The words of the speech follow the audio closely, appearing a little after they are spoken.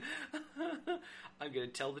I'm going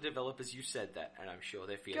to tell the developers you said that, and I'm sure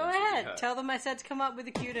their feelings Go will be ahead. hurt. Tell them I said to come up with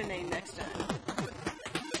a cuter name next time.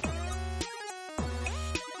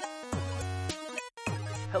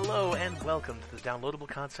 Hello and welcome to the Downloadable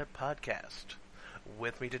Concept Podcast.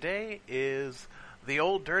 With me today is the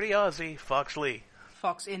old dirty Aussie, Fox Lee.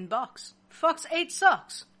 Fox in box. Fox ate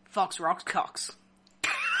socks. Fox rocks cocks.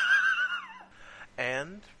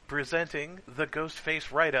 And presenting the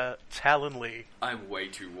Ghostface writer, Talon Lee. I'm way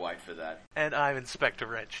too white for that. And I'm Inspector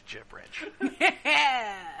Wrench, Jib Wrench.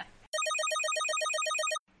 Yeah.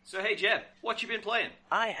 So hey Jeb, what you been playing?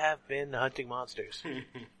 I have been hunting monsters.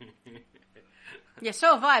 Yeah,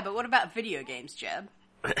 so have I, but what about video games, Jeb?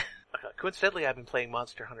 Coincidentally, I've been playing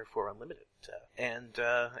Monster Hunter 4 Unlimited, and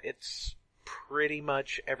it's pretty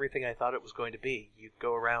much everything I thought it was going to be. You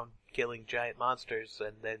go around killing giant monsters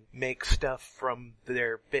and then make stuff from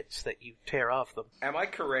their bits that you tear off them. Am I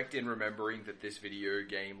correct in remembering that this video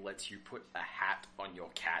game lets you put a hat on your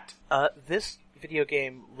cat? This video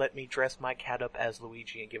game let me dress my cat up as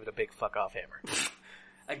Luigi and give it a big fuck-off hammer.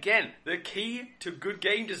 Again, the key to good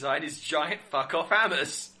game design is giant fuck-off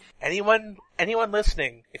hammers. Anyone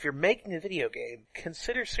listening, if you're making a video game,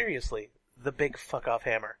 consider seriously the big fuck-off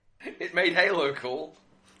hammer. It made Halo cool.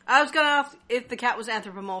 I was gonna ask if the cat was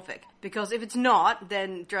anthropomorphic, because if it's not,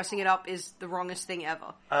 then dressing it up is the wrongest thing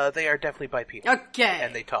ever. They are definitely bipedal. Okay.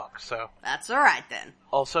 And they talk, so. That's alright then.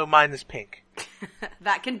 Also, mine is pink.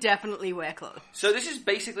 That can definitely wear clothes. So this is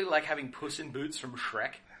basically like having Puss in Boots from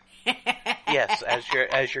Shrek? Yes,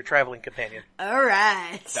 as your traveling companion.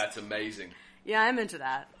 Alright. That's amazing. Yeah, I'm into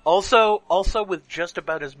that. Also with just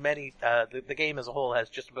about as many, the game as a whole has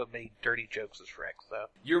just about as many dirty jokes as Shrek, so.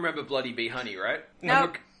 You remember Bloody Bee Honey, right?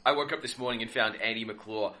 No. I woke up this morning and found Andy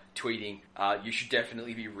McClure tweeting, you should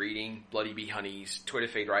definitely be reading Bloody Bee Honey's Twitter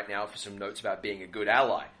feed right now for some notes about being a good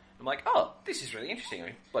ally. I'm like, oh, this is really interesting. I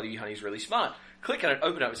mean, Bloody Bee Honey's really smart. Click on it,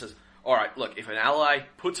 open it up, it says, alright, look, if an ally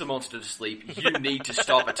puts a monster to sleep, you need to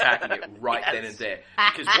stop attacking it right then and there.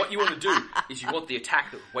 Because what you want to do is you want the attack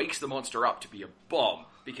that wakes the monster up to be a bomb.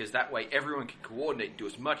 Because that way everyone can coordinate and do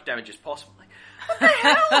as much damage as possible. Like, what the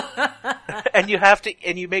hell?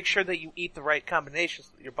 And you make sure that you eat the right combinations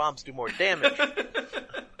so that your bombs do more damage.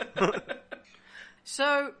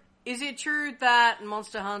 So, is it true that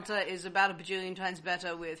Monster Hunter is about a bajillion times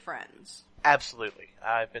better with friends? Absolutely.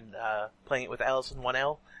 I've been playing it with Alice and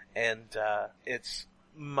 1L, and it's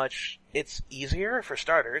easier for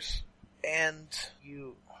starters, and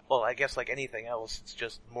I guess like anything else, it's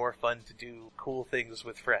just more fun to do cool things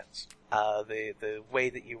with friends. The way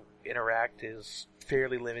that you interact is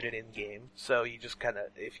fairly limited in game, so you just kind of,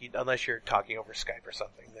 unless you're talking over Skype or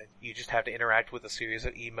something, then you just have to interact with a series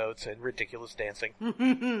of emotes and ridiculous dancing.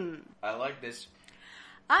 I like this.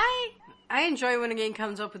 I enjoy when a game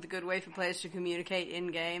comes up with a good way for players to communicate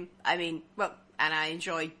in-game. I mean, and I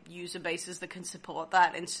enjoy user bases that can support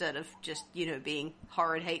that instead of just, being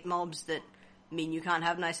horrid hate mobs that mean you can't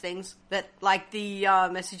have nice things. That, like the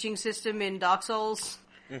messaging system in Dark Souls,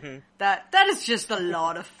 that is just a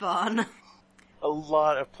lot of fun. A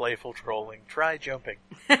lot of playful trolling. Try jumping.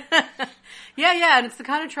 Yeah, and it's the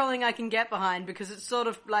kind of trolling I can get behind because it's sort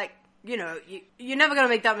of like, you're never going to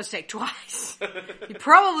make that mistake twice. You're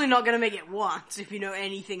probably not going to make it once if you know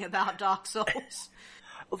anything about Dark Souls.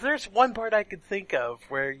 Well, there's one part I can think of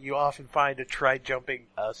where you often find a try jumping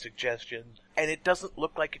suggestion, and it doesn't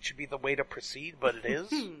look like it should be the way to proceed, but it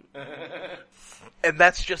is. And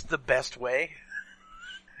that's just the best way,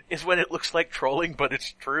 is when it looks like trolling, but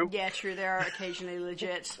it's true. Yeah, true, they are occasionally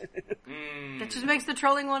legit. That just makes the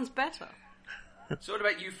trolling ones better. So what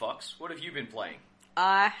about you, Fox? What have you been playing?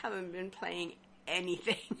 I haven't been playing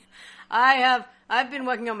anything. I've been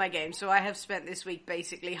working on my game, so I have spent this week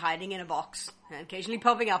basically hiding in a box, and occasionally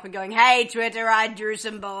popping up and going, hey Twitter, I drew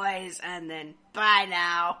some boys, and then, bye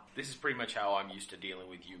now. This is pretty much how I'm used to dealing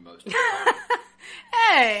with you most of the time.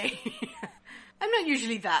 Hey! I'm not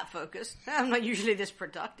usually that focused. I'm not usually this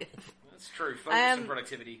productive. That's true. Focus and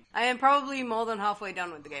productivity. I am probably more than halfway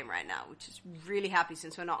done with the game right now, which is really happy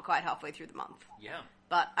since we're not quite halfway through the month. Yeah.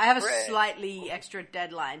 But I have a slightly extra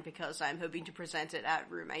deadline because I'm hoping to present it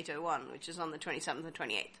at Room 801, which is on the 27th and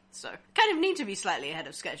 28th. So, kind of need to be slightly ahead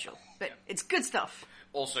of schedule. But it's good stuff.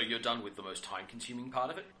 Also, you're done with the most time-consuming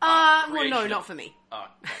part of it? Well, no, not for me.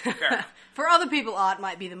 Okay, fair enough. For other people, art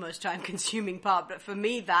might be the most time-consuming part, but for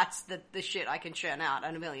me, that's the shit I can churn out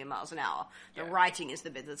at a million miles an hour. The writing is the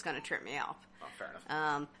bit that's going to trip me up. Oh, fair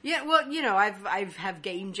enough. Yeah, well, I've have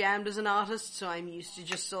game jammed as an artist, so I'm used to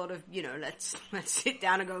just sort of, let's sit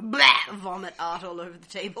down and go blah, vomit art all over the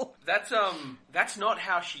table. That's not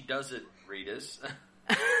how she does it, readers.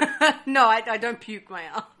 No, I don't puke my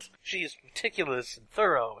art. She is meticulous and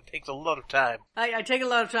thorough and takes a lot of time. I take a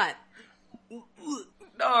lot of time.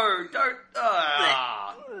 No, don't.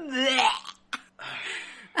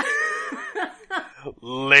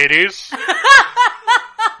 Ladies.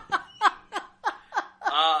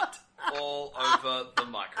 Art all over the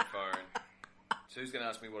microphone. So who's going to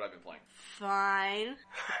ask me what I've been playing? Fine.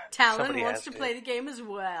 Talon Somebody wants has to to. play the game as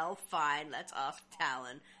well. Fine, let's ask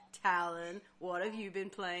Talon. Talon, what have you been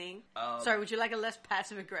playing? Sorry, would you like a less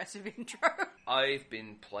passive-aggressive intro? I've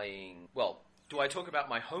been playing... Well, do I talk about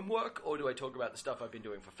my homework or do I talk about the stuff I've been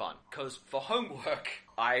doing for fun? Because for homework,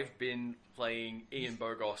 I've been playing Ian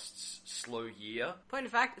Bogost's Slow Year. Point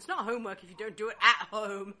of fact, it's not homework if you don't do it at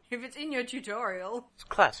home. If it's in your tutorial. It's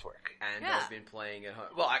classwork. And Yeah. I've been playing at home.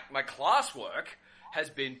 Well, my classwork has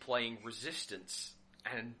been playing Resistance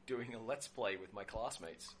and doing a Let's Play with my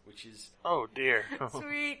classmates, which is Oh dear.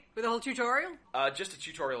 Sweet. With a whole tutorial? just a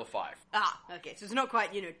tutorial of 5. Ah, okay, so it's not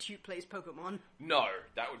quite, Tute plays Pokemon. No,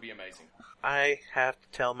 that would be amazing. I have to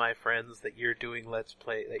tell my friends that you're doing Let's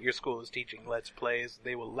Play, that your school is teaching Let's Plays.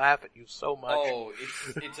 They will laugh at you so much. Oh,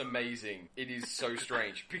 it's amazing. It is so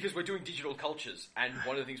strange. Because we're doing digital cultures, and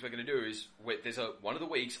one of the things we're going to do is, one of the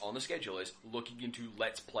weeks on the schedule is looking into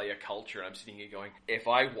Let's Play a culture, and I'm sitting here going, if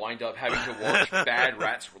I wind up having to watch Bad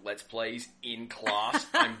Rats Let's Plays in class,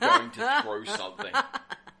 I'm going to throw something.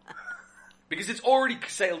 Because it's already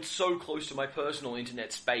sailed so close to my personal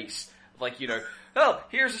internet space. Like, oh,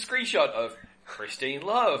 here's a screenshot of Christine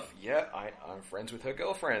Love. Yeah, I'm friends with her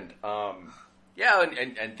girlfriend. Yeah,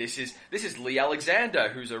 and this is Lee Alexander,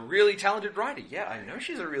 who's a really talented writer. Yeah, I know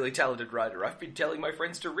she's a really talented writer. I've been telling my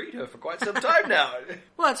friends to read her for quite some time now.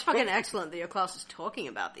 Well, it's fucking excellent that your class is talking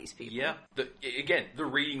about these people. Yeah. The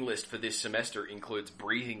reading list for this semester includes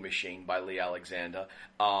Breathing Machine by Lee Alexander,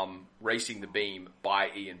 Racing the Beam by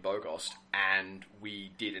Ian Bogost, and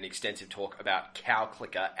we did an extensive talk about Cow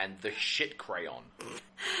Clicker and the Shit Crayon.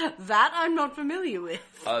 That I'm not familiar with.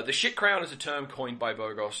 The Shit Crayon is a term coined by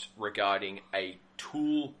Bogost regarding a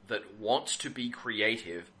tool that wants to be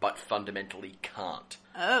creative but fundamentally can't.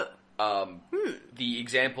 Oh. The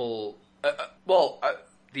example...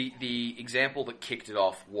 The example that kicked it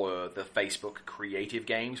off were the Facebook creative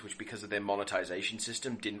games, which because of their monetization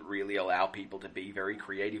system didn't really allow people to be very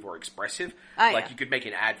creative or expressive. Yeah. You could make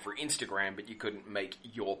an ad for Instagram, but you couldn't make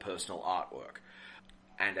your personal artwork.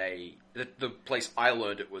 And the place I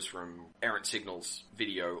learned it was from Errant Signal's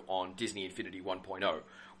video on Disney Infinity 1.0,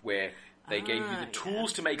 where they gave you the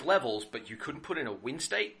tools to make levels, but you couldn't put in a win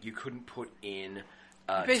state, you couldn't put in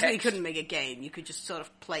Basically, you text. couldn't make a game. You could just sort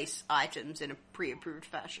of place items in a pre-approved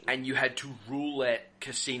fashion. And you had to roulette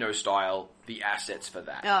casino style the assets for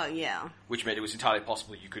that. Oh, yeah. Which meant it was entirely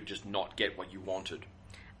possible you could just not get what you wanted.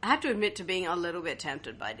 I have to admit to being a little bit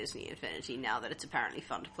tempted by Disney Infinity now that it's apparently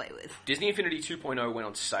fun to play with. Disney Infinity 2.0 went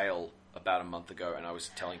on sale about a month ago, and I was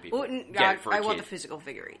telling people, Well, get it for a I kid. want the physical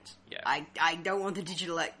figurines. Yeah. I don't want the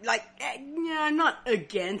digital... I'm not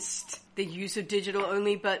against the use of digital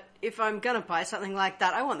only, but if I'm gonna buy something like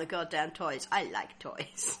that, I want the goddamn toys. I like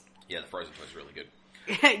toys. Yeah, the Frozen toy's really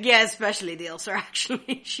good. Yeah, especially the Elsa,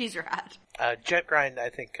 actually. She's rad. Jet Grind, I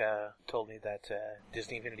think, told me that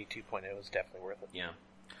Disney Infinity 2.0 is definitely worth it. Yeah.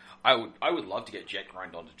 I would love to get Jet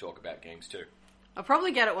Grind on to talk about games too. I'll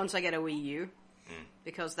probably get it once I get a Wii U.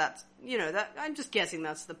 Because that's, I'm just guessing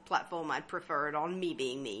that's the platform I'd prefer it on, me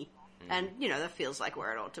being me. And, that feels like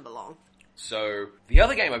where it ought to belong. So, the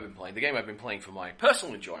other game I've been playing, the game I've been playing for my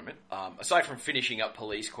personal enjoyment, aside from finishing up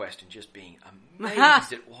Police Quest and just being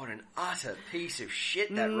amazed at what an utter piece of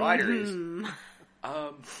shit that writer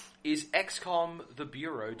is XCOM The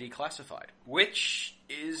Bureau Declassified, which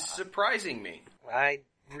is surprising me. I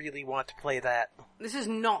really want to play that. This is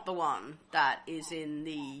not the one that is in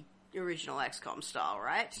the original XCOM style,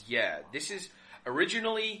 right? Yeah, this is...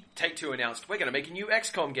 Originally, Take-Two announced, we're going to make a new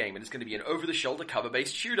XCOM game, and it's going to be an over-the-shoulder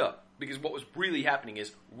cover-based shooter. Because what was really happening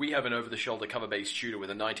is, we have an over-the-shoulder cover-based shooter with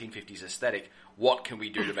a 1950s aesthetic. What can we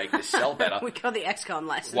do to make this sell better? We got the XCOM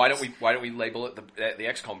license. Why don't we label it the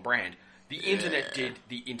XCOM brand? The internet did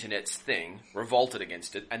the internet's thing, revolted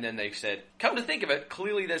against it, and then they said, come to think of it,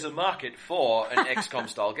 clearly there's a market for an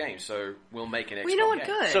XCOM-style game, so we'll make an XCOM game. You know what,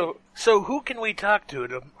 good. So who can we talk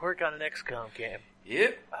to work on an XCOM game?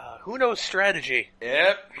 Yep. Who knows strategy?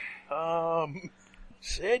 Yep.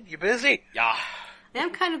 Sid, you busy? Yeah.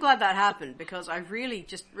 I'm kind of glad that happened, because I really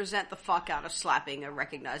just resent the fuck out of slapping a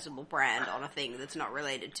recognizable brand on a thing that's not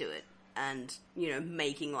related to it. And,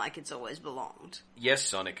 making like it's always belonged. Yes,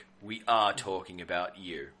 Sonic, we are talking about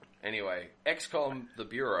you. Anyway, XCOM The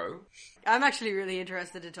Bureau. I'm actually really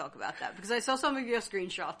interested to talk about that, because I saw some of your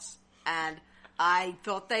screenshots, and I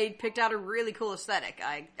thought they picked out a really cool aesthetic.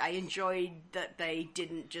 I enjoyed that they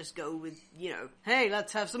didn't just go with, hey,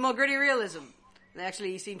 let's have some more gritty realism. They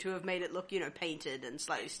actually seem to have made it look, painted and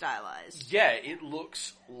slightly stylized. Yeah, it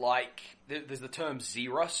looks like... There's the term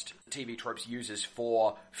Z-Rust TV Tropes uses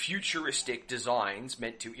for futuristic designs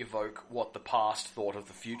meant to evoke what the past thought of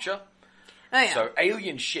the future. Oh, yeah. So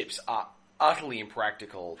alien ships are utterly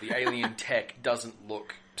impractical. The alien tech doesn't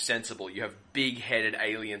look sensible. You have big-headed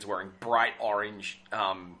aliens wearing bright orange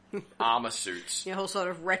armor suits. Your whole sort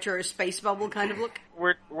of retro space bubble kind of look.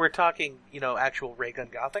 We're talking, actual ray gun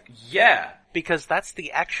gothic? Yeah. Because that's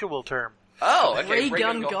the actual term. Oh, okay. Ray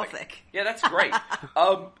gun gothic. Yeah, that's great.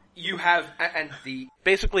 You have... And the...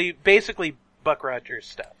 Basically Buck Rogers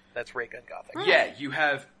stuff. That's ray gun gothic. Yeah, you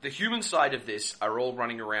have the human side of this are all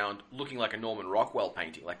running around looking like a Norman Rockwell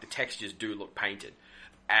painting. Like, the textures do look painted.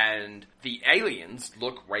 And the aliens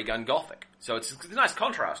look ray gun gothic. So it's a nice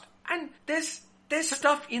contrast. And there's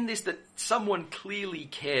stuff in this that someone clearly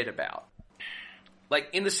cared about. Like,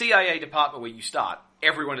 in the CIA department where you start,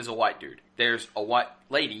 everyone is a white dude. There's a white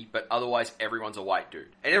lady, but otherwise everyone's a white dude.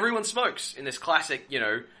 And everyone smokes in this classic,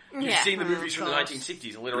 you've seen the movies from the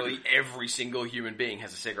 1960s, and literally every single human being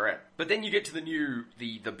has a cigarette. But then you get to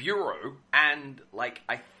the Bureau, and,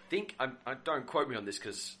 I think, don't quote me on this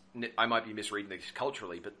because I might be misreading this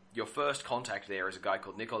culturally, but your first contact there is a guy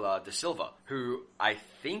called Nicola da Silva, who I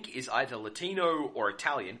think is either Latino or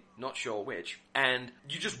Italian, not sure which, and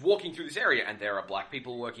you're just walking through this area, and there are black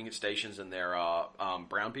people working at stations, and there are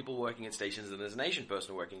brown people working at stations, and there's an Asian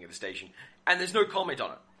person working at a station, and there's no comment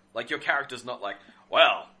on it. Like, your character's not like,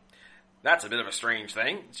 well, that's a bit of a strange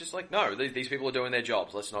thing. It's just like, no, these people are doing their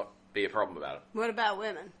jobs. Let's not be a problem about it. What about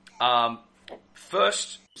women?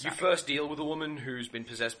 You first deal with a woman who's been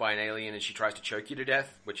possessed by an alien and she tries to choke you to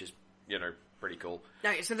death, which is, pretty cool.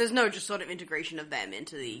 Okay, so there's no just sort of integration of them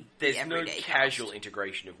into the There's everyday no casual cast.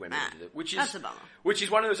 integration of women into it, That's a bummer. Which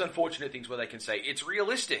is one of those unfortunate things where they can say it's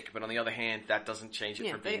realistic, but on the other hand, that doesn't change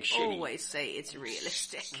it from being shitty. They always say it's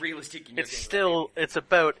realistic. It's realistic. It's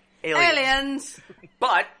about aliens. Aliens!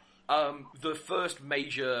 But the first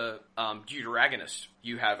major deuteragonist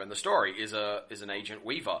you have in the story is an Agent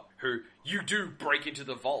Weaver, who you do break into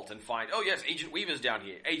the vault and find, oh yes, Agent Weaver's down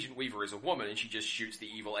here. Agent Weaver is a woman, and she just shoots the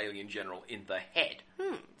evil alien general in the head.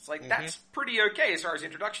 It's like, that's pretty okay as far as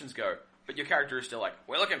introductions go. But your character is still like,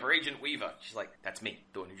 we're looking for Agent Weaver. She's like, that's me,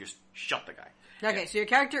 the one who just shot the guy. Okay, so your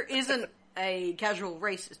character isn't a casual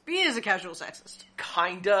racist, but he is a casual sexist.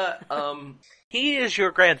 Kinda, He is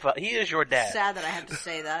your grandfather. He is your dad. Sad that I have to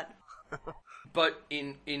say that. But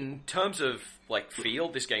in terms of, feel,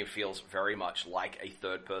 this game feels very much like a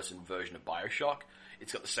third-person version of BioShock.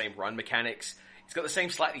 It's got the same run mechanics. It's got the same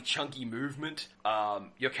slightly chunky movement.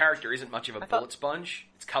 Your character isn't much of a bullet sponge.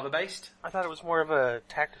 It's cover-based. I thought it was more of a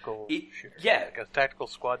tactical shooter. Yeah. Like a tactical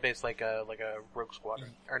squad-based, like a Rogue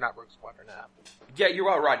Squadron. Or not Rogue Squadron, Yeah, you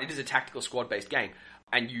are right. It is a tactical squad-based game.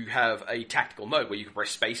 And you have a tactical mode where you can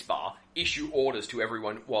press spacebar, issue orders to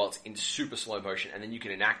everyone while it's in super slow motion, and then you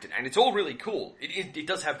can enact it. And it's all really cool. It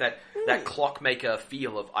does have that clockmaker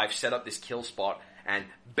feel of, I've set up this kill spot, and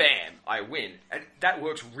bam, I win. And that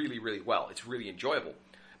works really, really well. It's really enjoyable.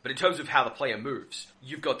 But in terms of how the player moves,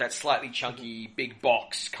 you've got that slightly chunky, big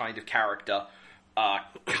box kind of character.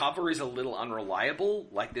 Cover is a little unreliable.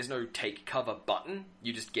 There's no take cover button.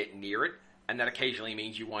 You just get near it. And that occasionally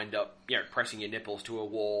means you wind up, pressing your nipples to a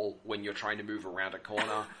wall when you're trying to move around a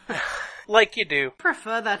corner. Like you do.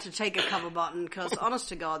 Prefer that to take a cover button, because honest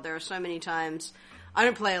to God, there are so many times... I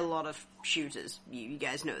don't play a lot of shooters, you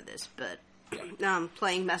guys know this, but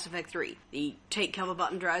playing Mass Effect 3, the take cover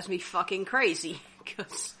button drives me fucking crazy,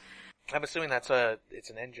 because... I'm assuming it's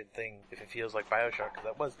an engine thing if it feels like BioShock, because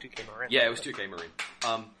that was 2K Marin. Yeah, it was 2K Marin.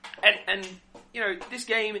 And this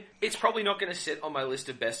game, it's probably not going to sit on my list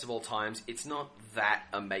of best of all times. It's not that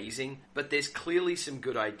amazing, but there's clearly some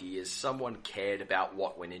good ideas. Someone cared about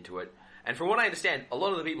what went into it. And from what I understand, a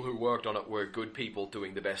lot of the people who worked on it were good people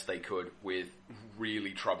doing the best they could with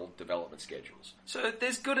really troubled development schedules. So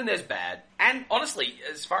there's good and there's bad. And honestly,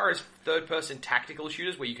 as far as third-person tactical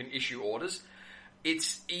shooters where you can issue orders,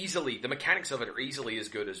 the mechanics of it are easily as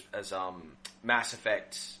good as Mass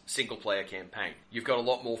Effect's single-player campaign. You've got a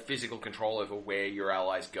lot more physical control over where your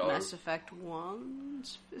allies go. Mass Effect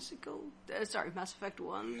 1's Mass Effect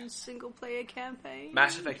 1's single-player campaign?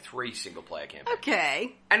 Mass Effect 3's single-player campaign.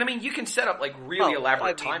 Okay. And I mean, you can set up really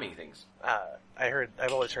elaborate timing things.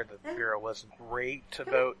 I've always heard that the Bureau wasn't great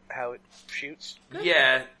about how it shoots.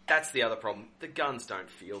 Yeah, that's the other problem. The guns don't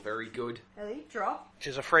feel very good. Ellie, drop. Which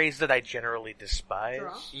is a phrase that I generally despise.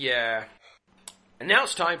 Drop. Yeah. And now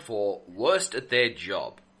it's time for Worst at Their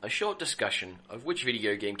Job. a short discussion of which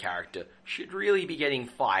video game character should really be getting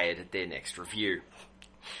fired at their next review.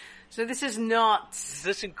 So this is not... Does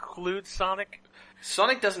this include Sonic?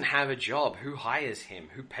 Sonic doesn't have a job. Who hires him?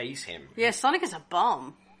 Who pays him? Yeah, Sonic is a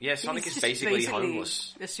bum. Yeah, Sonic He's is just basically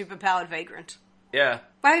homeless. a superpowered vagrant. Yeah.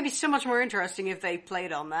 That would be so much more interesting if they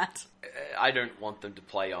played on that. I don't want them to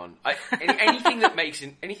play on... anything that makes...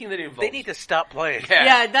 Anything that involves... They need to stop playing.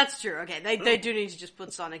 Yeah, that's true. Okay, they do need to just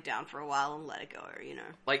put Sonic down for a while and let it go, you know.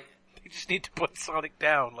 Like... They just need to put Sonic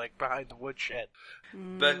down, like, behind the woodshed.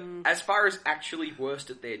 But as far as actually worst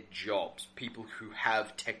at their jobs, people who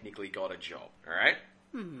have technically got a job, alright?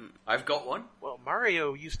 I've got one. Well,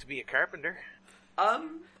 Mario used to be a carpenter.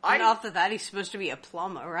 And after that, he's supposed to be a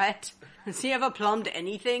plumber, right? Has he ever plumbed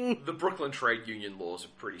anything? The Brooklyn Trade Union laws are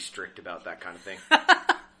pretty strict about that kind of thing.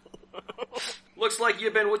 Looks like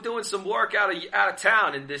you've been doing some work out of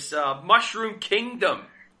town in this Mushroom Kingdom.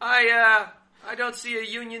 I don't see a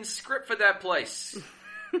union script for that place.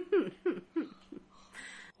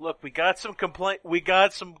 Look, we got some complaints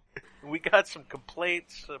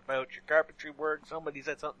about your carpentry work. Somebody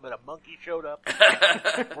said something about a monkey showed up.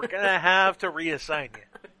 We're gonna have to reassign you.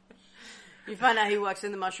 You find out he works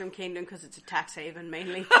in the Mushroom Kingdom because it's a tax haven,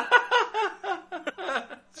 mainly.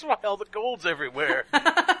 That's why all the gold's everywhere.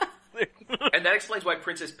 And that explains why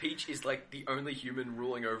Princess Peach is like the only human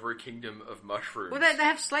ruling over a kingdom of mushrooms. Well, they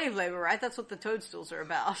have slave labor, right? That's what the toadstools are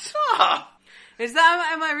about. Ah!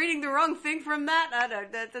 Am I reading the wrong thing from that? I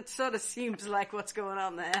don't. That sort of seems like what's going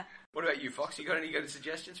on there. What about you, Fox? You got any good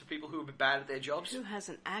suggestions for people who are bad at their jobs? Who has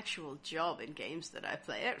an actual job in games that I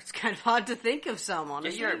play? It's kind of hard to think of some,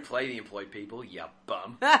 honestly. Yeah, you don't play the employed people, you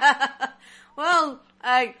bum. Well,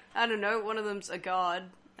 I don't know. One of them's a god.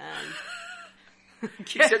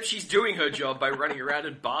 Except she's doing her job by running around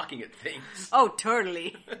and barking at things. Oh,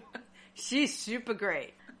 totally. She's super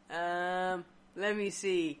great. Let me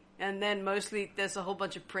see. And then mostly there's a whole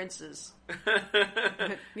bunch of princes.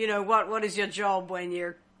 You know, what is your job when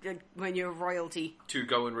you're royalty? To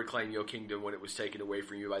go and reclaim your kingdom when it was taken away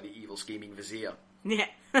from you by the evil scheming vizier. Yeah,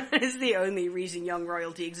 it's the only reason young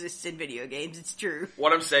royalty exists in video games, it's true.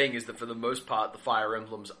 What I'm saying is that for the most part, the Fire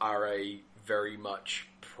Emblems are a very much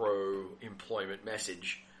pro-employment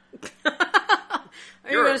message.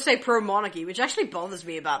 You're going to say pro-monarchy, which actually bothers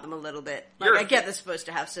me about them a little bit. Like, I get they're supposed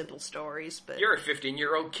to have simple stories, but... You're a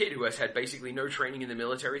 15-year-old kid who has had basically no training in the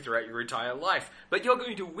military throughout your entire life, but you're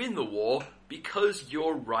going to win the war because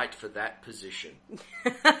you're right for that position.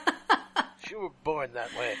 You were born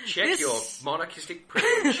that way. Check your monarchistic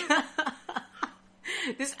privilege.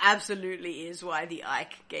 This absolutely is why the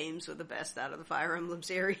Ike games were the best out of the Fire Emblem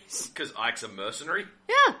series. Because Ike's a mercenary?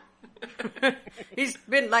 Yeah. He's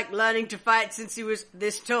been, learning to fight since he was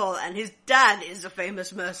this tall, and his dad is a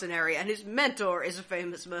famous mercenary, and his mentor is a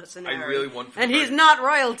famous mercenary. I really want... And he's not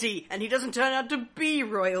royalty, and he doesn't turn out to be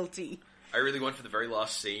royalty. I really want for the very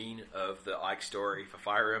last scene of the Ike story for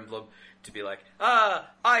Fire Emblem to be like,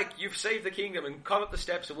 Ike, you've saved the kingdom, and come up the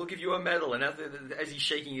steps and we'll give you a medal. And as he's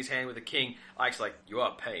shaking his hand with the king, Ike's like, you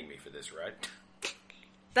are paying me for this, right?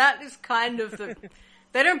 That is kind of the...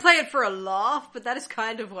 They don't play it for a laugh, but that is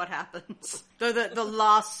kind of what happens. Though the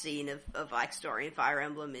last scene of Ike's story in Fire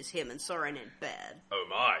Emblem is him and Soren in bed. Oh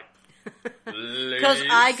my. Because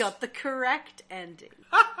I got the correct ending.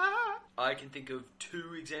 I can think of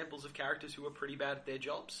 2 examples of characters who are pretty bad at their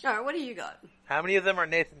jobs. Alright, what do you got? How many of them are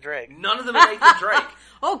Nathan Drake? None of them are Nathan Drake.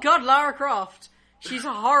 Oh god, Lara Croft. She's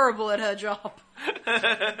horrible at her job.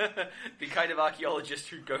 The kind of archaeologist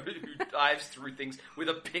who dives through things with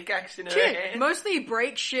a pickaxe in her hand. Mostly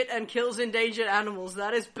breaks shit and kills endangered animals.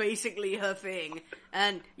 That is basically her thing.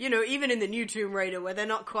 And, even in the new Tomb Raider, where they're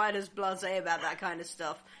not quite as blasé about that kind of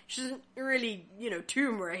stuff, she doesn't really,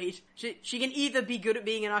 Tomb Raid. She can either be good at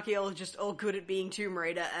being an archaeologist or good at being Tomb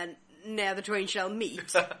Raider, and now the twain shall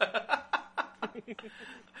meet.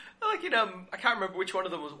 Like in, I can't remember which one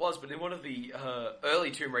of them was, but in one of the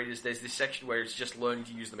early Tomb Raiders, there's this section where it's just learning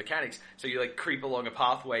to use the mechanics. So you creep along a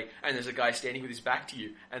pathway, and there's a guy standing with his back to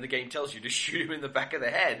you, and the game tells you to shoot him in the back of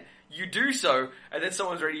the head. You do so, and then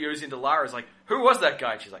someone's radios into Lara's like, "Who was that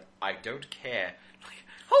guy?" And she's like, "I don't care." Like,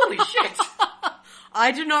 holy shit!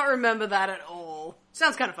 I do not remember that at all.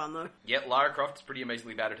 Sounds kind of fun though. Yeah, Lara Croft is pretty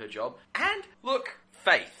amazingly bad at her job. And look,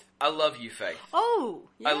 Faith. I love you, Faith. Oh,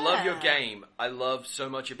 yeah. I love your game. I love so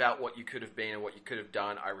much about what you could have been and what you could have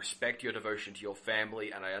done. I respect your devotion to your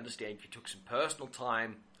family, and I understand you took some personal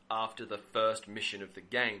time after the first mission of the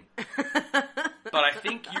game. But I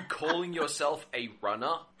think you calling yourself a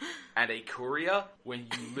runner and a courier when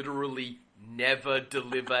you literally never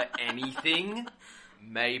deliver anything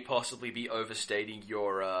may possibly be overstating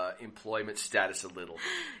your employment status a little.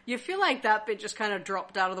 You feel like that bit just kind of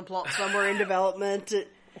dropped out of the plot somewhere in development.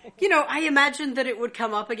 I imagined that it would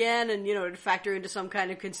come up again and, it'd factor into some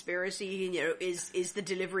kind of conspiracy. Is the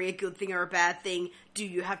delivery a good thing or a bad thing? Do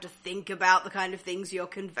you have to think about the kind of things you're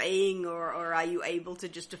conveying, or are you able to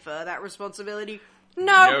just defer that responsibility?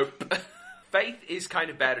 Nope. Faith is kind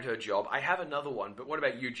of bad at her job. I have another one, but what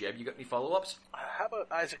about you, Jeb? You got any follow-ups? How about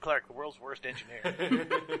Isaac Clarke, the world's worst engineer?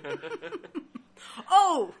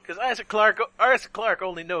 Oh! Because Isaac Clarke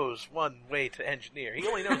only knows one way to engineer. He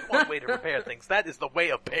only knows one way to repair things. That is the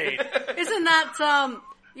way of pain. Isn't that,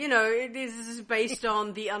 this is based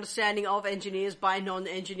on the understanding of engineers by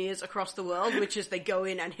non-engineers across the world, which is they go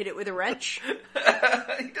in and hit it with a wrench.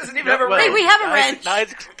 He doesn't even have a wrench. Hey, we have a wrench!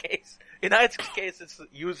 In Isaac's case, it's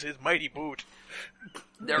use his mighty boot.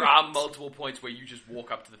 There are multiple points where you just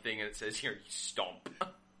walk up to the thing and it says, here, you stomp.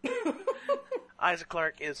 Isaac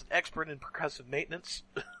Clarke is an expert in percussive maintenance.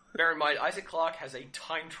 Bear in mind, Isaac Clarke has a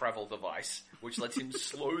time travel device, which lets him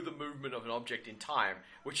slow the movement of an object in time,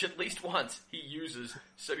 which at least once he uses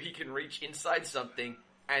so he can reach inside something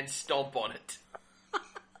and stomp on it.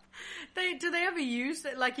 Do they ever use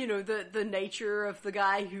that, the nature of the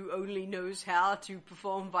guy who only knows how to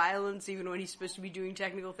perform violence even when he's supposed to be doing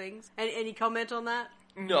technical things? Any comment on that?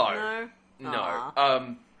 No.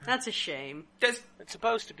 That's a shame. It's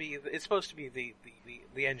supposed to be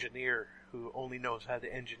the engineer who only knows how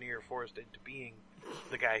to engineer forced into being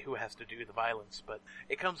the guy who has to do the violence, but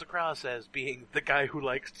it comes across as being the guy who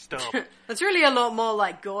likes to stomp. That's really a lot more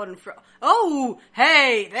like Gordon Oh,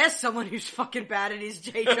 hey, there's someone who's fucking bad at his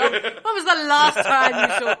day job. When was the last time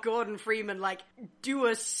you saw Gordon Freeman, do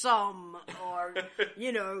a sum, or,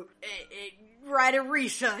 write a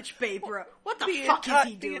research paper? What the fuck is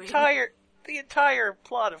he doing? The entire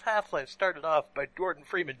plot of Half-Life started off by Gordon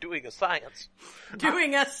Freeman doing a science.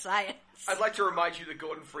 I'd like to remind you that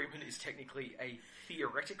Gordon Freeman is technically a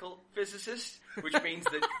theoretical physicist, which means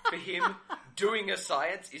that for him, doing a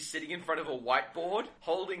science is sitting in front of a whiteboard,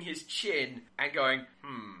 holding his chin, and going,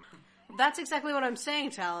 That's exactly what I'm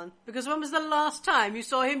saying, Talon. Because when was the last time you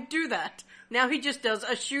saw him do that? Now he just does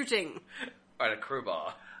a shooting. At a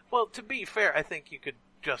crowbar. Well, to be fair, I think you could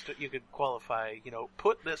qualify,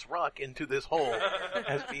 put this rock into this hole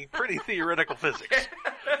as being pretty theoretical physics.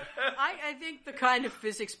 I think the kind of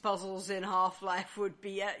physics puzzles in Half-Life would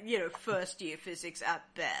be, first year physics at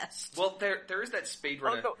best. Well, there is that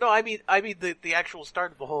speedrunner. Oh, no, I mean the actual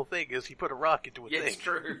start of the whole thing is he put a rock into a thing. It's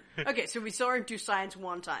true. Okay, so we saw him do science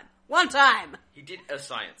one time. One time! He did a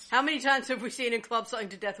science. How many times have we seen him club something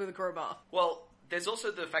to death with a crowbar? Well, there's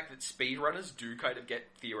also the fact that speedrunners do kind of get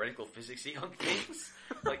theoretical physics-y on things.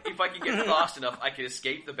 If I can get fast enough, I can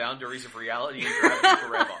escape the boundaries of reality and gravity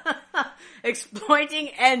forever. Exploiting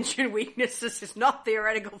engine weaknesses is not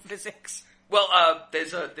theoretical physics. Well,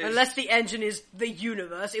 there's unless the engine is the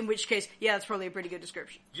universe, in which case, yeah, that's probably a pretty good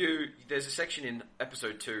description. There's a section in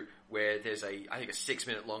episode 2 where there's a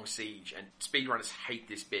 6-minute long siege, and speedrunners hate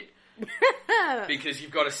this bit. Because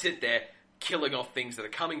you've got to sit there killing off things that are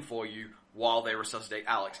coming for you while they resuscitate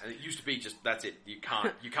Alex. And it used to be just, that's it. You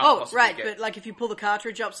can't possibly right, get... but if you pull the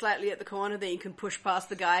cartridge up slightly at the corner, then you can push past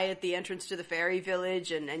the guy at the entrance to the fairy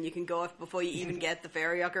village, and you can go off before you even get the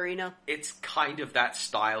fairy ocarina. It's kind of that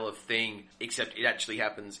style of thing, except it actually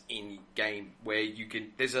happens in game, where you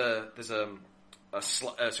can... There's a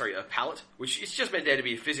pallet, which is just meant there to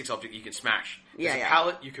be a physics object you can smash. There's a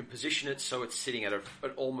pallet, you can position it so it's sitting at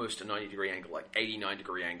almost a 90-degree angle,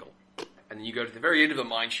 89-degree angle. And then you go to the very end of the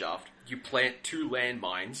mine shaft, you plant 2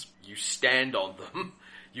 landmines, you stand on them,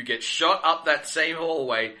 you get shot up that same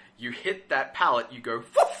hallway, you hit that pallet, you go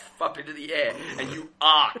woof, up into the air, and you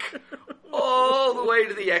arc all the way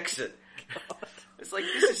to the exit. It's like,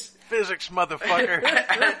 this is... Physics, motherfucker.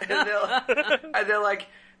 and they're like,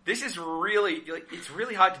 this is really, it's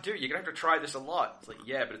really hard to do. You're going to have to try this a lot. It's like,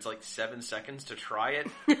 yeah, but it's 7 seconds to try it.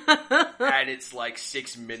 And it's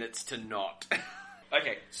 6 minutes to not.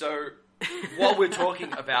 Okay, so while we're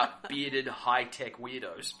talking about bearded high-tech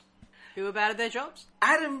weirdos... Who are bad at their jobs?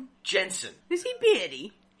 Adam Jensen. Is he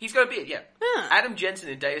beardy? He's got a beard, yeah. Huh. Adam Jensen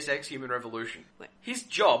in Deus Ex Human Revolution. Wait. His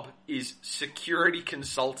job is security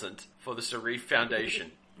consultant for the Serif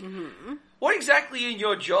Foundation. Mm-hmm. What exactly in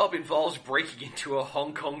your job involves breaking into a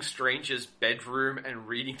Hong Kong stranger's bedroom and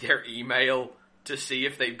reading their email to see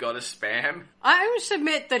if they've got a spam? I would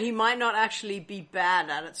submit that he might not actually be bad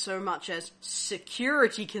at it so much as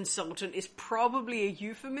security consultant is probably a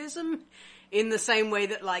euphemism, in the same way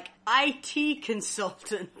that, IT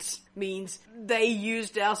consultant means they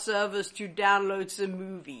used our servers to download some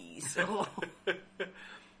movies.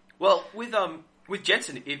 Well, with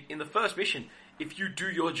Jensen, in the first mission, if you do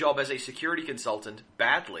your job as a security consultant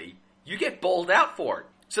badly, you get balled out for it.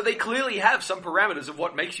 So they clearly have some parameters of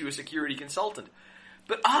what makes you a security consultant.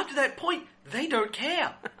 But after that point, they don't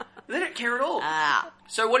care. They don't care at all.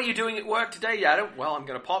 So what are you doing at work today, Adam? Well, I'm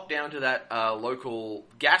going to pop down to that local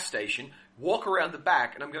gas station, walk around the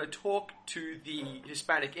back, and I'm going to talk to the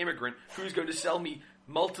Hispanic immigrant who's going to sell me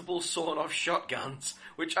multiple sawn-off shotguns,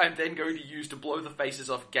 which I'm then going to use to blow the faces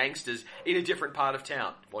off gangsters in a different part of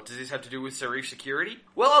town. What does this have to do with Serif security?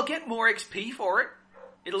 Well, I'll get more XP for it.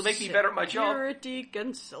 It'll make me better at my job. Security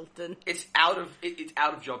consultant. It's out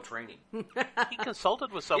of job training. He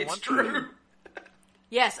consulted with someone. It's true.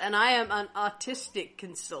 Yes, and I am an artistic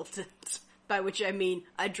consultant, by which I mean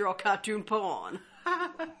I draw cartoon porn.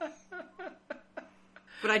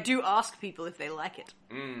 But I do ask people if they like it.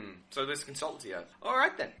 So there's consultancy out. All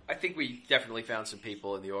right, then. I think we definitely found some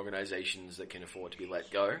people in the organizations that can afford to be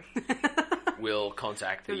let go. We'll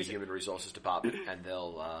contact the Human Resources Department, and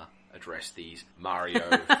they'll address these Mario,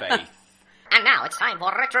 Faith. And now it's time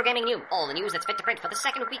for Retro Gaming News. All the news that's fit to print for the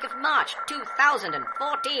second week of March,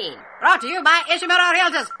 2014. Brought to you by Ishimura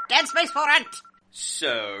Realtors, Dead Space for Rent.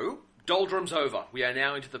 So, Doldrum's over. We are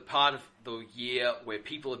now into the part of the year where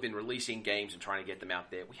people have been releasing games and trying to get them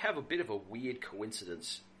out there. We have a bit of a weird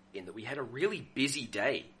coincidence in that we had a really busy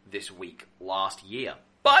day this week last year.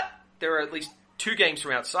 But there are at least 2 games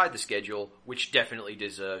from outside the schedule which definitely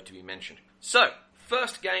deserve to be mentioned. So,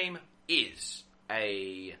 first game is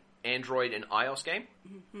a Android and iOS game.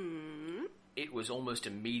 Mm-hmm. It was almost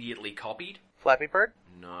immediately copied. Flappy Bird?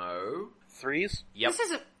 No. Threes? Yep. This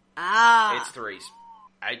isn't... It's threes.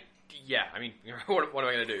 I mean, what am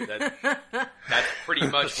I going to do? That's pretty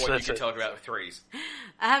much what you can talk about with threes.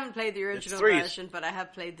 I haven't played the original version, but I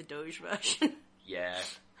have played the Doge version. Yeah.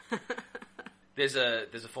 There's a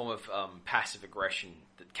form of passive aggression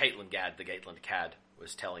that Caitlin Cad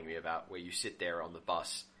was telling me about, where you sit there on the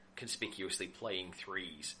bus, conspicuously playing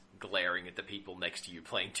threes, glaring at the people next to you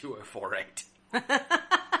playing 2048.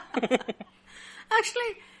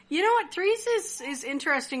 Actually, you know what? Threes is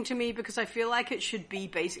interesting to me because I feel like it should be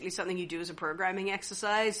basically something you do as a programming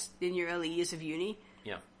exercise in your early years of uni.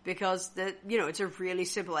 Yeah. Because it's a really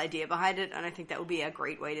simple idea behind it, and I think that would be a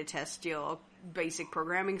great way to test your basic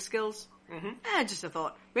programming skills. Mm-hmm. Just a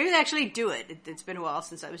thought. Maybe they actually do it. It's been a while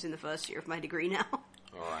since I was in the first year of my degree now.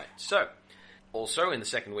 Alright, so, also in the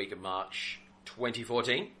second week of March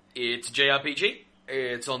 2014, it's a JRPG,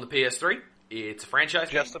 it's on the PS3, it's a franchise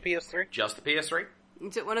game. Just the PS3? Just the PS3.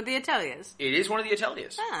 Is it one of the Ateliers? It is one of the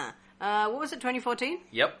Ateliers. What was it, 2014?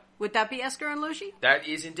 Yep. Would that be Esker and Logi? That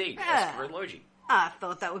is indeed Esker and Logi. I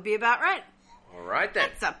thought that would be about right. Alright then.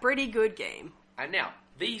 It's a pretty good game. And now,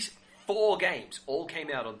 these 4 games all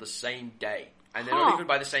came out on the same day. And they're not even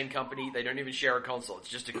by the same company, they don't even share a console. It's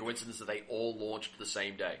just a coincidence that they all launched the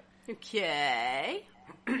same day. Okay.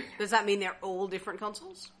 Does that mean they're all different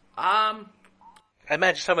consoles? I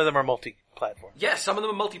imagine some of them are multi-platform. Yeah, some of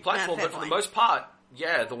them are multi-platform, Fair but for the point. most part,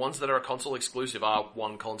 yeah, the ones that are console exclusive are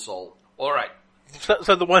one console. Alright.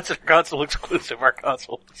 So the ones that are console exclusive are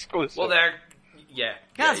console exclusive. Well, they're... Yeah.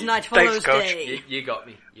 Because yeah, night follows Thanks, Coach. day. you got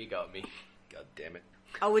me. You got me. God damn it.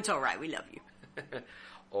 Oh, it's alright. We love you.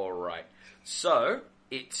 Alright. So,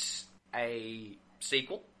 it's a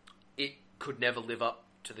sequel. It could never live up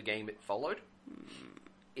to the game it followed.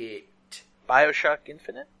 BioShock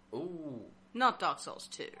Infinite? Ooh. Not Dark Souls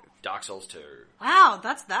 2. Dark Souls 2. Wow,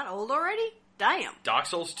 that's that old already? Damn. Dark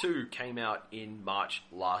Souls 2 came out in March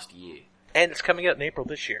last year. And it's coming out in April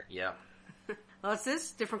this year. Yeah. What's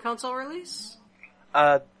this? Different console release?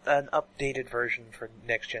 An updated version for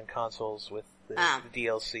next-gen consoles with the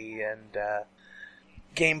DLC and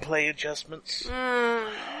gameplay adjustments.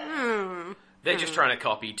 They're just trying to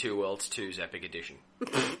copy Two Worlds 2's Epic Edition.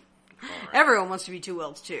 Everyone wants to be Two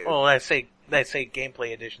Worlds 2. Well, when I say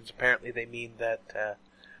gameplay additions, apparently they mean that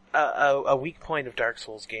a weak point of Dark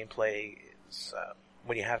Souls gameplay is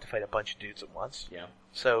when you have to fight a bunch of dudes at once. Yeah.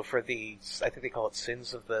 So for the, I think they call it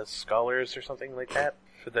Sins of the Scholars or something like that.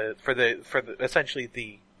 For the essentially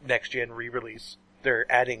the next gen re-release, they're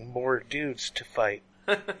adding more dudes to fight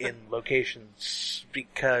in locations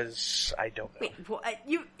because I don't know.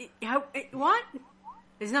 Wait, what?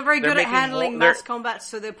 He's not very good at handling mass combat,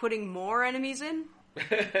 so they're putting more enemies in?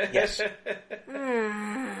 Yes.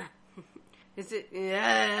 Is it?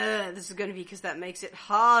 Yeah, this is going to be because that makes it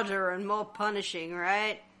harder and more punishing,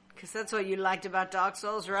 right? Because that's what you liked about Dark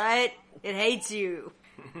Souls, right? It hates you.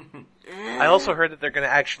 I also heard that they're going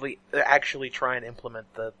to actually try and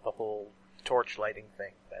implement the whole torch lighting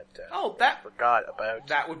thing that I forgot about.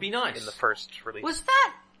 That would be nice. In the first release. Was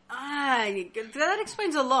that? That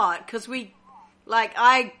explains a lot, because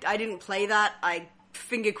I didn't play that. I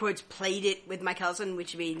finger quotes, played it with my cousin,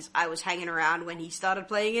 which means I was hanging around when he started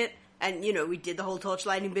playing it. And, you know, we did the whole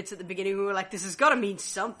torchlighting bits at the beginning. We were like, this has got to mean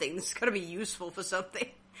something. This has got to be useful for something.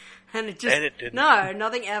 And it just... And it didn't. No,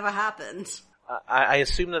 nothing ever happened. I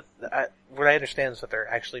assume that... what I understand is that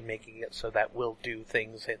they're actually making it so that will do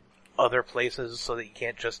things in other places so that you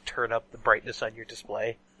can't just turn up the brightness on your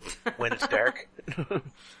display when it's dark.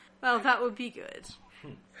 Well, that would be good.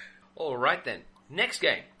 Alright then. Next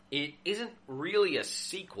game. It isn't really a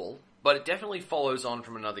sequel, but it definitely follows on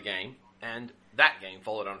from another game, and that game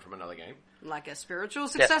followed on from another game. Like a spiritual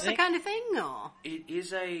successor Destiny? kind of thing, or? It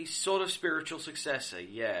is a sort of spiritual successor,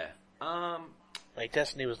 yeah. Like,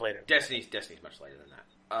 Destiny was later. Destiny's much later than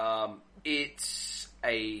that. It's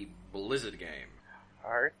a Blizzard game.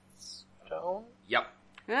 Hearthstone? Yep.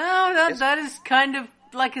 Oh, that is kind of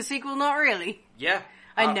like a sequel, not really. Yeah.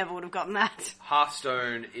 I never would have gotten that.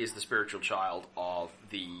 Hearthstone is the spiritual child of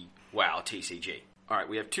the WoW TCG. Alright,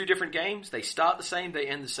 we have two different games. They start the same, they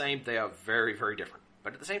end the same. They are very, very different.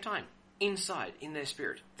 But at the same time, inside, in their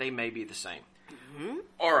spirit, they may be the same. Mm-hmm.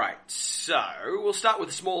 Alright, so we'll start with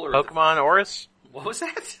the smaller... Pokemon Oris? What was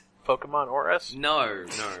that? Pokemon Oris? No.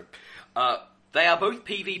 They are both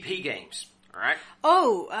PvP games. Alright?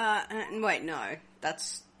 Oh, wait, no.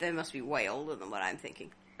 They must be way older than what I'm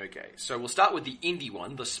thinking. Okay, so we'll start with the indie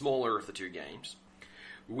one, the smaller of the two games,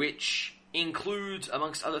 which includes,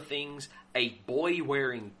 amongst other things, a boy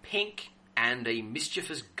wearing pink and a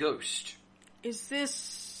mischievous ghost. Is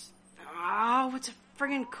this... Oh, what's it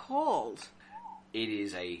friggin' called? It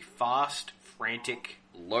is a fast, frantic,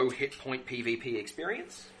 low hit point PvP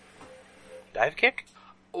experience. Dive Kick?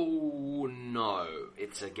 Oh, no.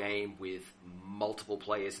 It's a game with multiple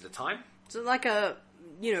players at a time. Is it like a,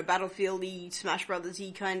 Battlefield-y, Smash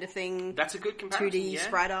Brothers-y kind of thing? That's a good comparison, 2D yeah.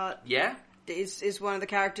 sprite art? Yeah. Is one of the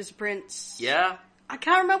characters a prince? Yeah. I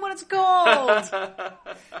can't remember what it's called!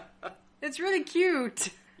 It's really cute.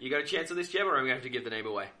 You got a chance on this, Jeb, or I'm going to have to give the name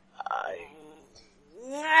away?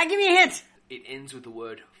 Give me a hint! It ends with the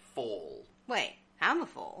word fall. Wait,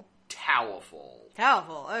 Hammerfall? Towerfall.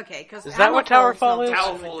 Towerfall, okay. Cause Is that what Towerfall is?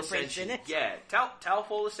 Towerfall with the prince in Ascension. it. Yeah,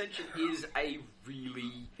 Towerfall Ascension is a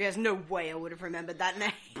really There's no way I would have remembered that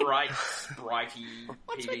name. bright, spritey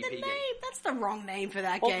What's PvP with the game. name? That's the wrong name for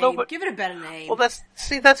that Well, game. no, but- Give it a better name. Well, that's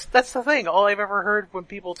the thing. All I've ever heard when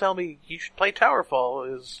people tell me you should play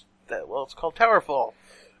Towerfall is that, well, it's called Towerfall.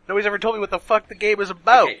 Nobody's ever told me what the fuck the game is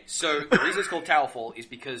about. Okay, so the reason it's called Towerfall is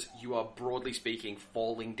because you are, broadly speaking,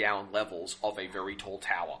 falling down levels of a very tall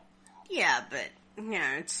tower. Yeah, but,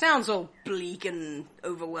 it sounds all bleak and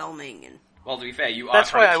overwhelming and... Well, to be fair, you are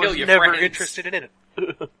That's why trying I to kill was your never friends. interested in it.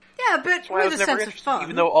 Yeah, but That's why I with was a never sense of interested, fun.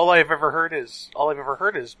 even though all I've ever heard is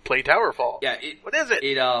play Towerfall. Yeah, What is it?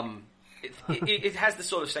 It has the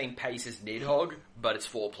sort of same pace as Nidhogg, but it's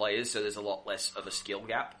 4 players, so there's a lot less of a skill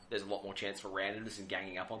gap. There's a lot more chance for randomness and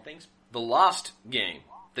ganging up on things. The last game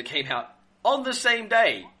that came out on the same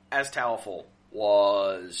day as Towerfall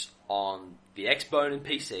was on the Xbone and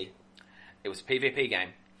PC. It was a PvP game.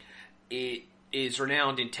 It is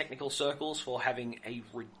renowned in technical circles for having a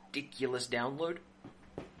ridiculous download.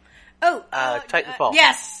 Oh, Titanfall.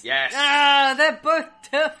 Yes! Yes. They're both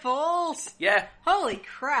defaults! Yeah, Holy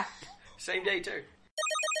crap. same day too.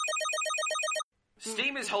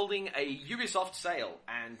 Steam is holding a Ubisoft sale,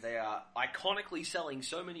 and they are iconically selling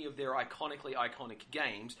so many of their iconic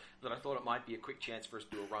games that I thought it might be a quick chance for us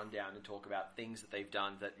to do a rundown and talk about things that they've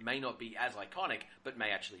done that may not be as iconic, but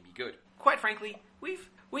may actually be good. Quite frankly, we've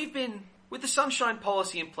been, with the Sunshine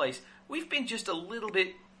policy in place, we've been just a little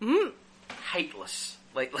bit hateless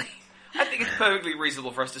lately. I think it's perfectly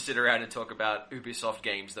reasonable for us to sit around and talk about Ubisoft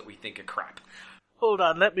games that we think are crap. Hold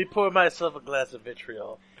on, let me pour myself a glass of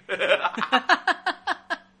vitriol.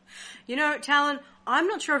 Talon, I'm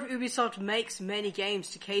not sure if Ubisoft makes many games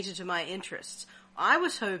to cater to my interests. I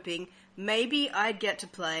was hoping maybe I'd get to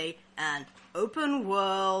play an open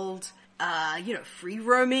world,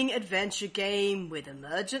 free-roaming adventure game with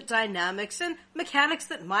emergent dynamics and mechanics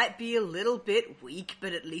that might be a little bit weak,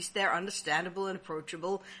 but at least they're understandable and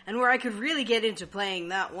approachable, and where I could really get into playing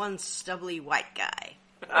that one stubbly white guy.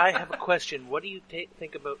 I have a question. What do you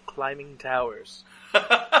think about climbing towers?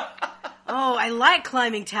 Oh, I like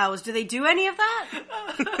climbing towers. Do they do any of that?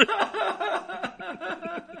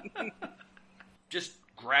 Just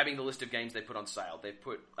grabbing the list of games they put on sale. They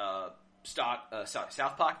put South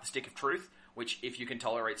Park: The Stick of Truth, which, if you can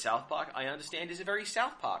tolerate South Park, I understand is a very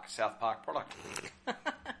South Park product.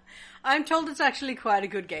 I'm told it's actually quite a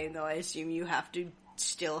good game, though. I assume you have to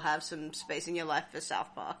still have some space in your life for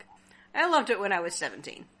South Park. I loved it when I was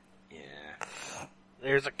 17. Yeah.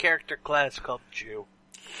 There's a character class called Jew.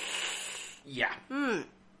 Yeah.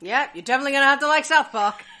 Yeah, you're definitely gonna have to like South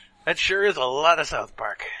Park. That sure is a lot of South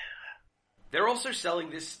Park. They're also selling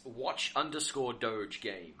this Watch_Doge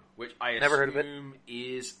game, which I Never heard of it. assume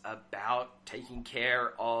is about taking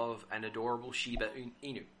care of an adorable Shiba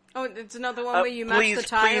Inu. Oh, it's another one where you match the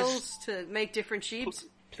tiles to make different sheeps?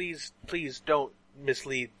 Please don't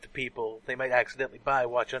mislead the people. They might accidentally buy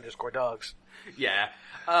Watch_Dogs. Yeah.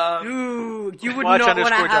 Ooh, you would Watch not want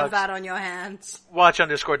to _ have Dogs. that on your hands.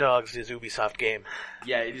 Watch_Dogs is Ubisoft game.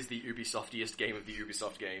 Yeah, it is the Ubisoftiest game of the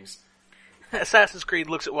Ubisoft games. Assassin's Creed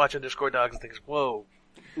looks at Watch_Dogs and thinks, whoa,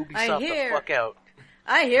 Ubisoft the fuck out.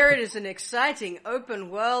 I hear it is an exciting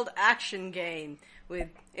open-world action game with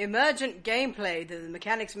emergent gameplay that the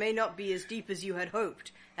mechanics may not be as deep as you had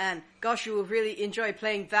hoped. And gosh, you will really enjoy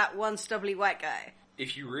playing that one stubbly white guy.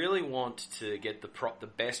 If you really want to get the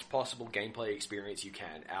best possible gameplay experience you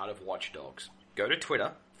can out of Watch Dogs, go to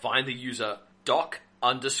Twitter, find the user Doc_Destructo,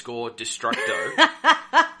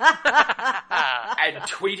 and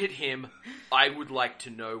tweet at him, I would like to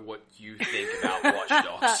know what you think about Watch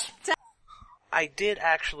Dogs. I did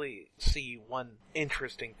actually see one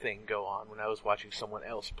interesting thing go on when I was watching someone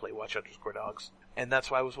else play Watch_Dogs, and that's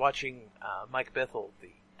why I was watching Mike Bithell, the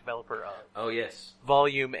developer of Oh, yes.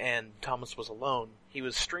 Volume and Thomas Was Alone. He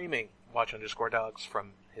was streaming Watch_Dogs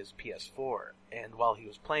from his PS4, and while he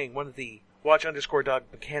was playing, one of the Watch_Dog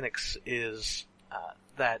mechanics is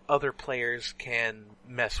that other players can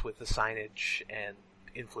mess with the signage and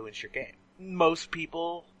influence your game. Most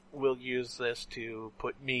people will use this to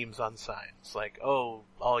put memes on signs, like, oh,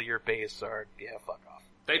 all your base are, yeah, fuck off.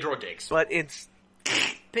 They draw dicks. But it's,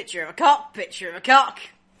 Picture of a cock, picture of a cock.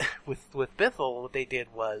 with Bithell, what they did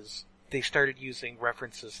was, they started using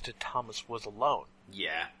references to Thomas Was Alone.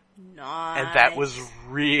 Yeah. Nice. And that was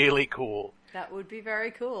really cool. That would be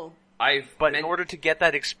very cool. But in order to get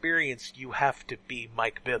that experience, you have to be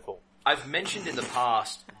Mike Bithell. I've mentioned in the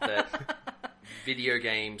past that video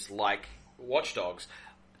games like Watch Dogs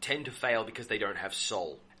tend to fail because they don't have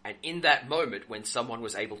soul. And in that moment, when someone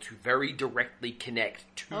was able to very directly connect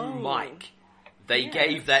to Mike, they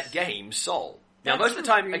gave that game soul. Now, That's most of the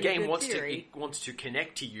time, a really a game good wants theory. to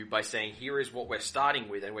connect to you by saying, here is what we're starting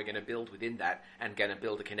with, and we're going to build within that, and going to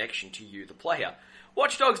build a connection to you, the player.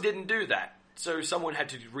 Watch Dogs didn't do that. So someone had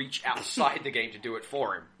to reach outside the game to do it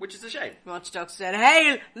for him, which is a shame. Watch Dogs said,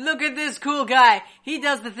 hey, look at this cool guy. He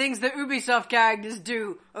does the things that Ubisoft characters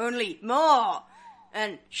do, only more.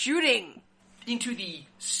 And shooting. Into the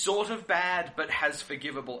sort of bad but has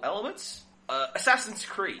forgivable elements, Assassin's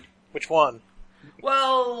Creed. Which one?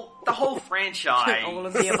 Well, the whole franchise. All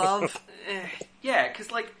of the above. Yeah,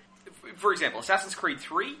 because, like, for example, Assassin's Creed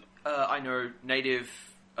 3, I know native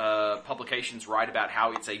publications write about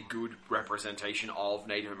how it's a good representation of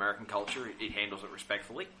Native American culture. It handles it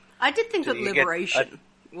respectfully. I did think that you get Liberation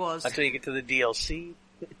was... Until you get to the DLC.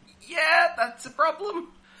 Yeah, that's a problem.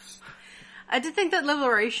 I did think that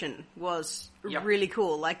Liberation was really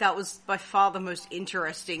cool. Like, that was by far the most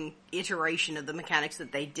interesting iteration of the mechanics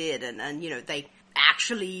that they did. And you know, they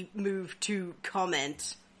actually moved to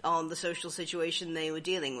comment on the social situation they were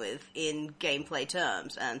dealing with in gameplay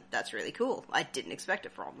terms. And that's really cool. I didn't expect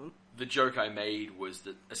it from them. The joke I made was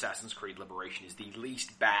that Assassin's Creed Liberation is the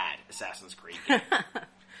least bad Assassin's Creed game.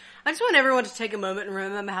 I just want everyone to take a moment and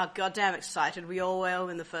remember how goddamn excited we all were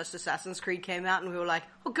when the first Assassin's Creed came out, and we were like,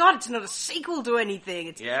 oh god, it's not a sequel to anything,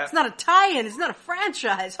 it's not a tie-in, it's not a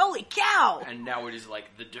franchise, holy cow! And now it is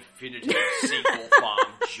like the definitive sequel farm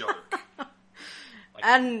joke. Like,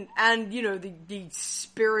 And you know, the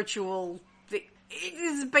spiritual... it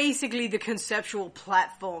is basically the conceptual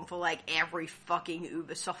platform for like every fucking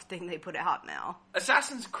Ubisoft thing they put out now.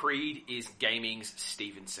 Assassin's Creed is gaming's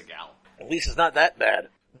Steven Seagal. At least it's not that bad.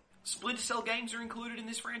 Splinter Cell games are included in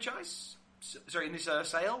this franchise. Sorry, in this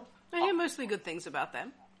sale. I hear mostly good things about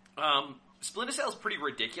them. Splinter Cell's pretty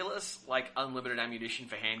ridiculous. Like, unlimited ammunition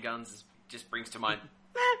for handguns just brings to mind.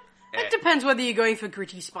 It depends whether you're going for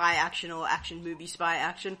gritty spy action or action movie spy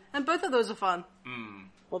action, and both of those are fun.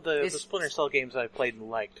 Well, the Splinter Cell games I've played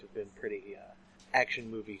and liked have been pretty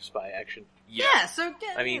action movie spy action. Yeah, so...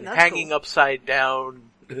 Yeah, I mean, that's hanging cool. upside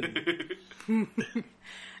down...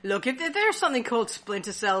 Look, if there's something called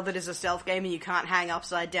Splinter Cell that is a stealth game and you can't hang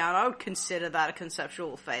upside down, I would consider that a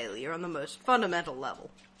conceptual failure on the most fundamental level.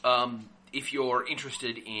 If you're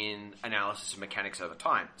interested in analysis of mechanics over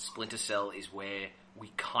time, Splinter Cell is where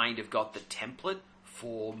we kind of got the template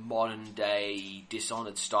for modern-day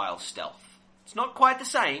Dishonored-style stealth. It's not quite the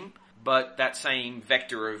same, but that same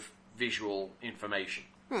vector of visual information.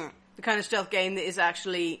 The kind of stealth game that is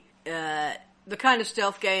actually... the kind of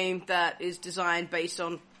stealth game that is designed based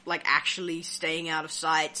on, like, actually staying out of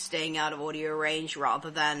sight, staying out of audio range, rather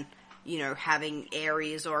than having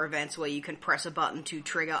areas or events where you can press a button to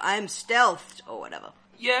trigger, I'm stealthed, or whatever.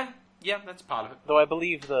 Yeah, that's part of it. Though I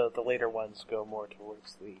believe the later ones go more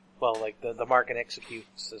towards the mark and execute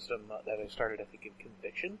system that I started, I think, in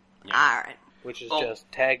Conviction. Yeah. Alright. Which is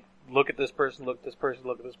just tag, look at this person, look at this person,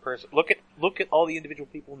 look at this person, look at all the individual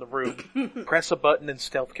people in the room, press a button and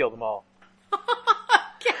stealth kill them all.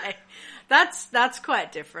 Okay. That's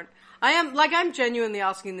quite different. I'm genuinely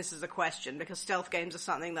asking this as a question, because stealth games are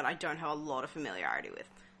something that I don't have a lot of familiarity with.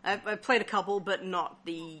 I've played a couple, but not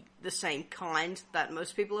the same kind that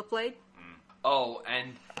most people have played. Oh,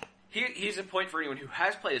 and here's a point for anyone who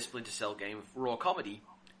has played a Splinter Cell game of raw comedy.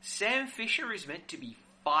 Sam Fisher is meant to be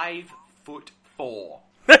 5'4".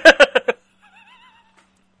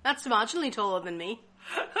 That's marginally taller than me.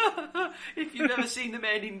 If you've never seen the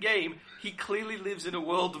man in game, he clearly lives in a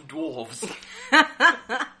world of dwarves.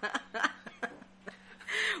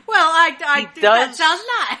 Well, that sounds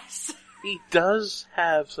nice. He does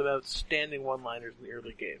have some outstanding one-liners in the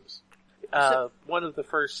early games. One of the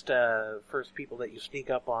first people that you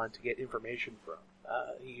sneak up on to get information from.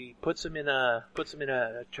 He puts him in a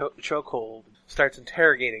chokehold, starts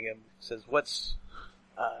interrogating him. Says,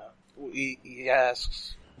 he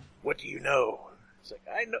asks, "What do you know?" It's like,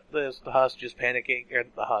 I know the hostage is panicking, or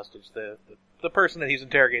the hostage, the person that he's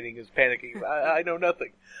interrogating is panicking. I know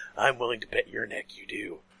nothing. I'm willing to bet your neck you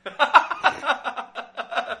do.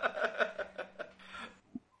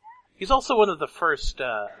 He's also one of the first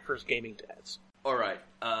gaming dads. Alright,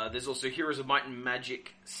 there's also Heroes of Might and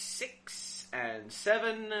Magic 6 and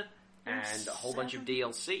 7, and a whole bunch of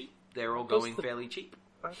DLC. They're all going fairly cheap.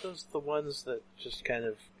 Aren't those the ones that just kind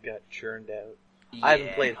of got churned out? Yeah. I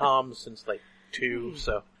haven't played HOM since 2,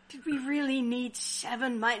 so... Did we really need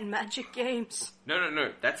 7 Might and Magic games?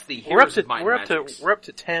 No. That's the Heroes of Might and Magic. We're up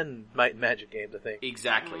to 10 Might and Magic games, I think.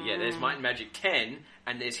 Exactly, yeah. There's Might and Magic 10,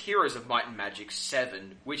 and there's Heroes of Might and Magic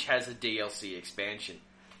 7, which has a DLC expansion.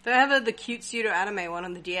 They have the cute pseudo-anime one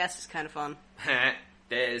on the DS is kind of fun.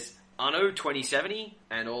 There's Anno 2070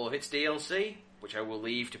 and all of its DLC, which I will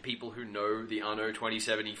leave to people who know the Anno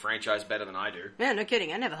 2070 franchise better than I do. Yeah, no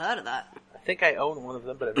kidding. I never heard of that. I think I own one of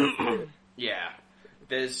them, but I don't play it. Yeah.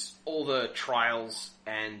 There's all the Trials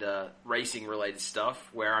and racing-related stuff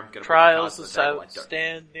where I'm going to Trials is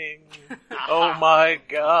outstanding. Oh my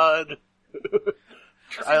god.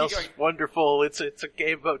 Trials is wonderful. It's a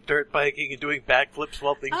game about dirt biking and doing backflips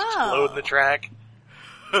while things explode in the track.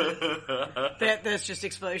 There's just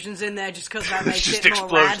explosions in there just because that makes just it more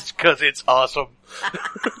rad. explosions because it's awesome.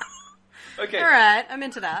 Okay. Alright, I'm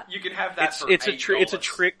into that. You can have that for it's $8.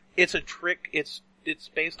 It's a trick. It's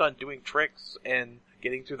based on doing tricks and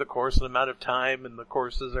getting through the course in an amount of time, and the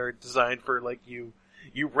courses are designed for, you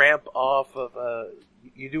ramp off of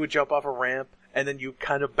you do a jump off a ramp, and then you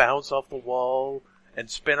kind of bounce off the wall, and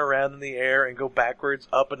spin around in the air, and go backwards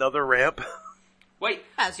up another ramp. Wait.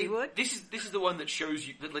 As you would. This is the one that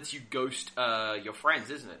lets you ghost, your friends,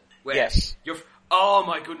 isn't it? Where yes. Oh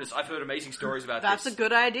my goodness, I've heard amazing stories about That's this. a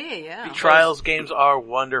good idea, yeah. Trials games are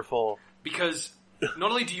wonderful. Because not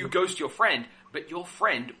only do you ghost your friend, but your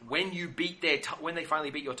friend, when you beat when they finally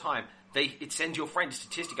beat your time, it sends your friend a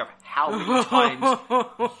statistic of how many times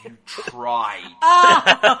you tried.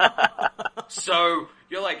 So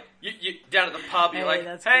you're like, you down at the pub, you're like,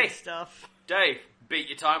 that's hey, good stuff. Dave, beat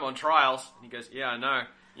your time on Trials. And he goes, yeah, I know.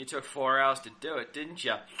 You took 4 hours to do it, didn't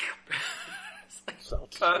you?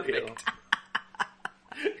 Perfect.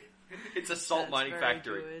 It's a salt mining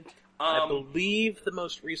factory. Good. I believe the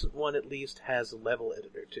most recent one at least has a level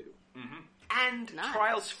editor too. Mm-hmm. And nice.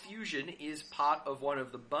 Trials Fusion is part of one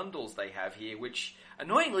of the bundles they have here, which,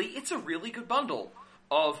 annoyingly, it's a really good bundle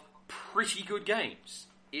of pretty good games.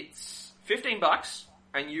 It's $15,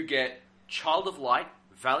 and you get Child of Light,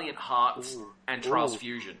 Valiant Hearts, and Trials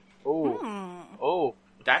Fusion. Oh.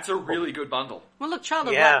 That's a really good bundle. Well, look, Child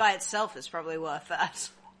of Light by itself is probably worth that.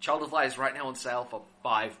 Child of Light is right now on sale for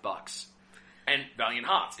 $5. And Valiant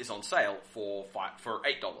Hearts is on sale for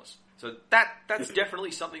 $8. So that's definitely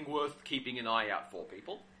something worth keeping an eye out for,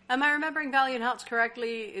 people. Am I remembering Valiant Hearts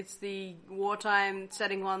correctly? It's the wartime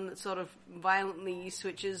setting one that sort of violently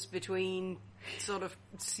switches between sort of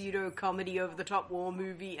pseudo-comedy over-the-top war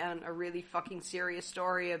movie and a really fucking serious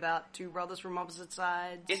story about two brothers from opposite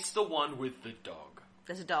sides. It's the one with the dog.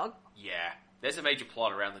 There's a dog? Yeah. There's a major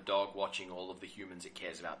plot around the dog watching all of the humans it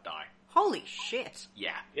cares about die. Holy shit.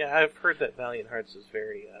 Yeah. Yeah, I've heard that Valiant Hearts is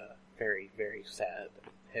very, very, very sad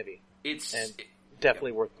and heavy. It's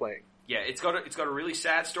definitely worth playing. Yeah, it's got a really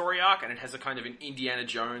sad story arc, and it has a kind of an Indiana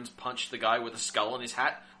Jones punch the guy with a skull on his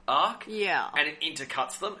hat arc. Yeah. And it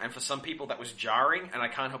intercuts them, and for some people that was jarring, and I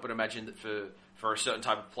can't help but imagine that for a certain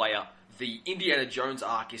type of player, the Indiana Jones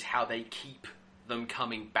arc is how they keep them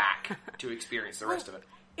coming back to experience the rest of it.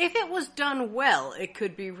 If it was done well, it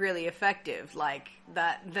could be really effective. Like,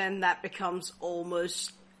 then that becomes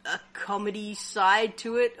almost a comedy side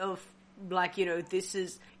to it of, like,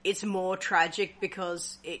 it's more tragic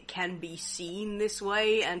because it can be seen this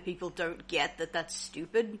way and people don't get that that's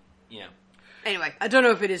stupid. Yeah. Anyway, I don't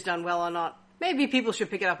know if it is done well or not. Maybe people should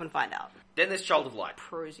pick it up and find out. Then there's Child of Light,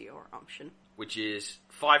 Prosy or option. which is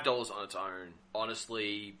 $5 on its own.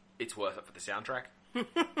 Honestly, it's worth it for the soundtrack.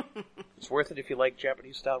 It's worth it if you like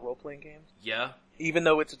Japanese-style role-playing games. Yeah. Even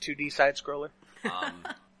though it's a 2D side-scroller.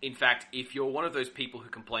 In fact, if you're one of those people who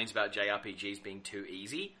complains about JRPGs being too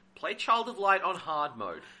easy, play Child of Light on hard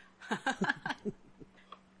mode.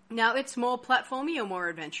 Now, it's more platformy or more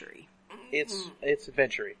adventure-y? It's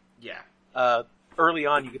adventure-y. Yeah. Early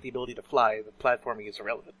on, you get the ability to fly. The platforming is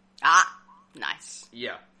irrelevant. Ah, nice.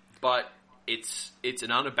 Yeah. But it's an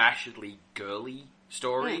unabashedly girly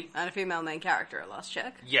story. And a female main character at last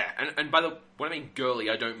check. Yeah, and by the when I mean girly,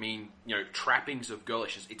 I don't mean, trappings of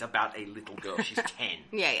girlishness. It's about a little girl. She's 10.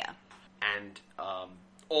 Yeah. And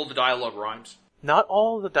all the dialogue rhymes. Not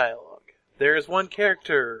all the dialogue. There is one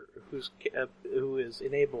character who is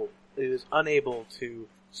unable to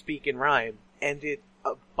speak in rhyme, and it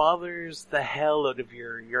bothers the hell out of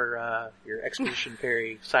your execution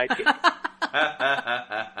fairy sidekick.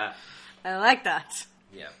 I like that.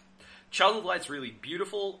 Yeah. Child of Light's really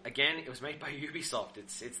beautiful. Again, it was made by Ubisoft.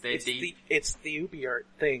 It's their it's the UbiArt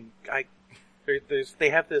thing. They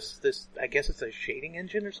have this I guess it's a shading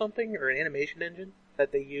engine or something, or an animation engine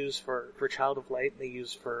that they use for Child of Light. They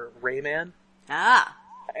use for Rayman. Ah.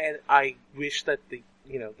 And I wish that the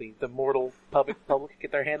mortal public could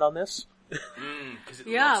get their hand on this.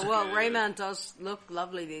 Yeah, well, Rayman does look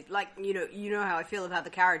lovely. Like, you know how I feel about the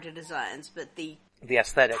character designs, but the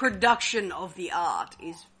aesthetic production of the art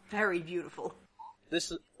is very beautiful.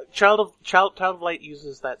 This is, Child of Light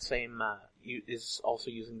uses that same is also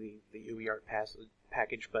using the UbiArt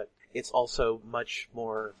package, but it's also much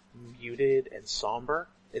more muted and somber.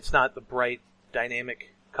 It's not the bright,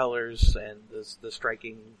 dynamic colors and the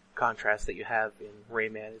striking contrast that you have in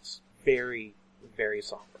Rayman. It's very, very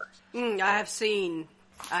somber. I have seen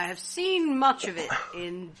much of it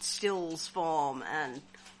in stills form, and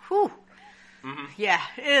whew, yeah,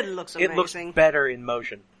 it looks amazing. It looks better in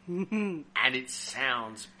motion. And it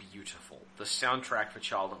sounds beautiful. The soundtrack for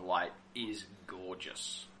Child of Light is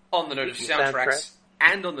gorgeous. On the note of soundtracks,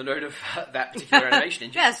 and on the note of that particular animation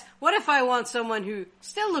engine. Yes, what if I want someone who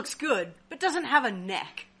still looks good, but doesn't have a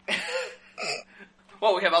neck?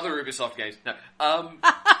 Well, we have other Ubisoft games. No.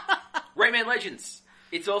 Rayman Legends.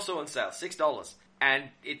 It's also on sale, $6. And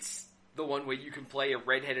it's the one where you can play a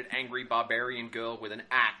red-headed angry barbarian girl with an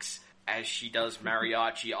axe as she does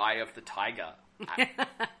Mariachi Eye of the Tiger.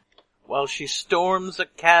 While she storms a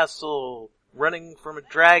castle, running from a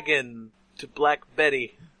dragon to Black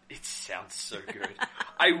Betty. It sounds so good.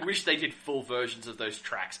 I wish they did full versions of those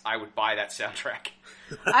tracks. I would buy that soundtrack.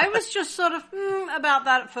 I was just sort of about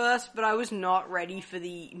that at first, but I was not ready for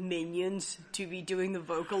the minions to be doing the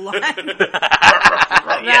vocal line.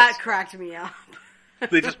 That cracked me up.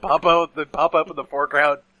 They just pop up in the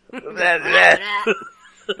foreground.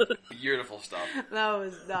 Beautiful stuff. That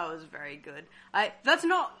was very good. That's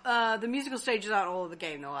not the musical stages aren't all of the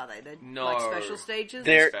game, though, are they? They're like special stages.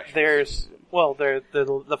 There's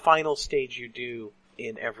the final stage you do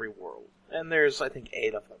in every world, and there's I think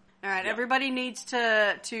 8 of them. All right, everybody needs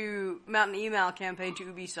to mount an email campaign to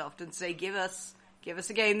Ubisoft and say, give us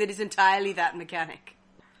a game that is entirely that mechanic.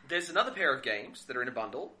 There's another pair of games that are in a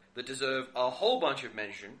bundle that deserve a whole bunch of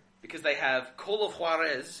mention because they have Call of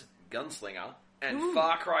Juarez, Gunslinger, and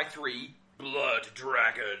Far Cry 3, Blood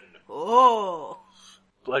Dragon. Oh!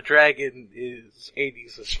 Blood Dragon is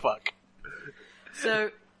 80s as fuck.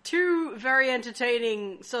 So, 2 very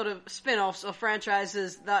entertaining sort of spin-offs or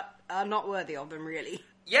franchises that are not worthy of them, really.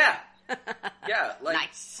 Yeah. Yeah, like...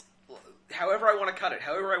 Nice. However I want to cut it,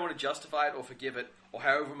 however I want to justify it or forgive it, or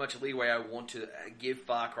however much leeway I want to give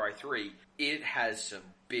Far Cry 3, it has some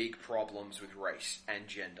big problems with race and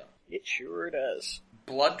gender. It sure does.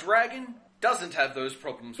 Blood Dragon doesn't have those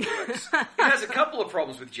problems with race. It has a couple of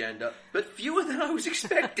problems with gender, but fewer than I was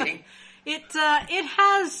expecting. It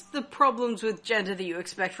has the problems with gender that you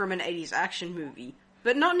expect from an 80s action movie,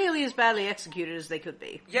 but not nearly as badly executed as they could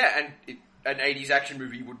be. Yeah, and an 80s action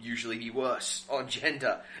movie would usually be worse on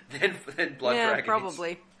gender than Blood Dragon. Yeah,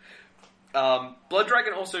 probably. Blood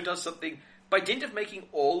Dragon also does something, by dint of making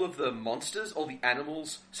all of the monsters, all the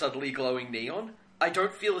animals, suddenly glowing neon, I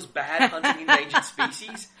don't feel as bad hunting endangered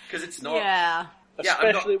species It's not... Yeah. Yeah, I'm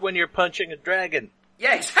Especially when you're punching a dragon.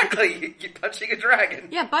 Yeah, exactly. You're punching a dragon.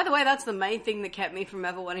 Yeah, by the way, that's the main thing that kept me from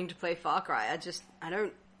ever wanting to play Far Cry.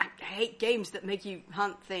 I hate games that make you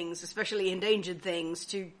hunt things, especially endangered things,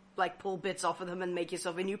 to, like, pull bits off of them and make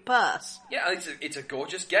yourself a new purse. Yeah, it's a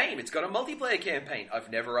gorgeous game. It's got a multiplayer campaign.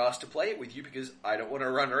 I've never asked to play it with you because I don't want to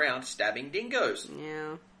run around stabbing dingoes.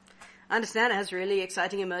 Yeah. I understand it has really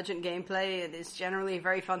exciting emergent gameplay. It is generally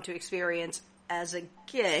very fun to experience as a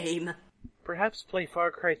game. Perhaps play Far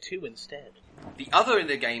Cry 2 instead. The other in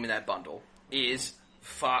the game in that bundle is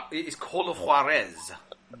Call of Juarez,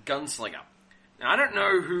 Gunslinger. Now, I don't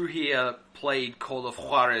know who here played Call of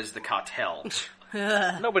Juarez the Cartel.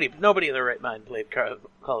 Nobody in their right mind played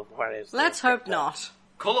Call of Juarez. Let's hope not.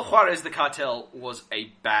 Call of Juarez the Cartel was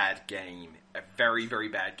a bad game. A very, very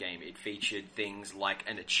bad game. It featured things like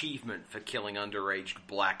an achievement for killing underage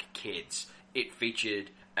black kids. It featured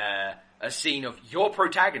a scene of your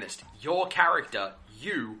protagonist, your character,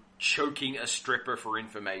 you choking a stripper for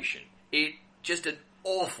information. It just an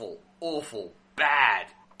awful, awful, bad,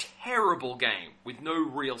 terrible game with no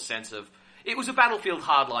real sense of... It was a Battlefield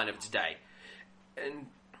Hardline of its day. And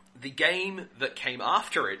the game that came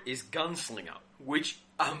after it is Gunslinger, which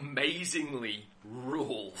amazingly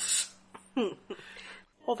rules.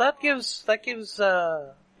 Well, that gives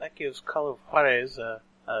Call of Juarez a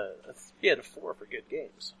 3 out of 4 for good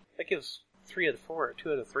games. That gives 3 out of 4 or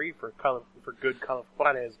 2 out of 3 for good Call of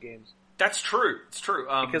Juarez games. That's true. It's true.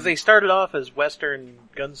 Because they started off as Western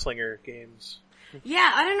gunslinger games.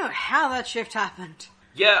 Yeah, I don't know how that shift happened.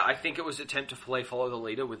 Yeah, I think it was an attempt to follow the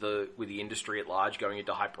leader with the industry at large, going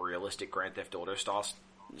into hyper-realistic Grand Theft Auto style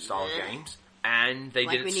of games, and they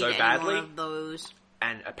did it so badly. Of those.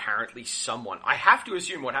 And apparently someone, I have to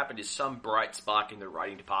assume what happened is some bright spark in the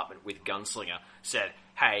writing department with Gunslinger said,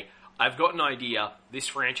 "Hey, I've got an idea. This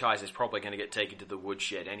franchise is probably going to get taken to the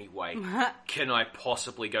woodshed anyway. Can I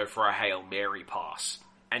possibly go for a Hail Mary pass?"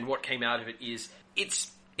 And what came out of it is it's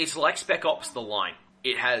like Spec Ops: The Line.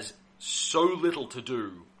 It has so little to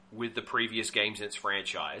do with the previous games in its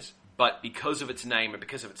franchise, but because of its name and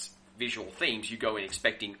because of its visual themes, you go in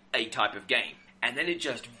expecting a type of game. And then it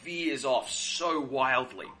just veers off so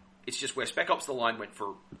wildly. It's just where Spec Ops: The Line went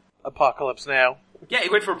for... Apocalypse Now. Yeah,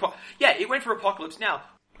 it went for Apocalypse Now.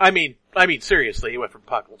 I mean, seriously, it went for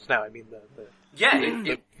Apocalypse Now. I mean,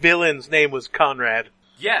 the villain's name was Conrad.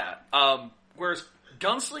 Yeah, whereas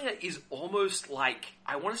Gunslinger is almost like,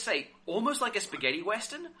 I want to say, almost like a spaghetti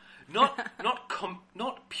western.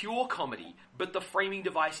 Not pure comedy, but the framing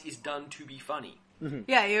device is done to be funny. Mm-hmm.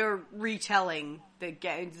 Yeah, you're retelling the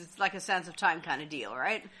game. It's like a Sands of Time kind of deal,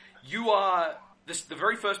 right? You are... The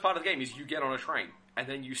very first part of the game is you get on a train, and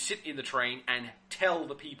then you sit in the train and tell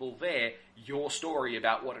the people there your story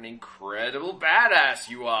about what an incredible badass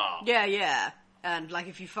you are. Yeah. And, like,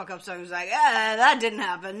 if you fuck up something, it's like, that didn't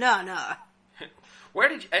happen. No. Where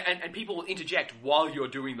did you, and people will interject while you're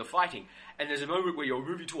doing the fighting, and there's a moment where you're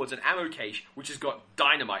moving towards an ammo cache which has got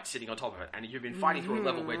dynamite sitting on top of it, and you've been fighting through a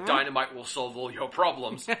level where dynamite will solve all your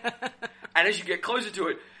problems. And as you get closer to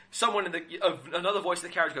it, someone another voice in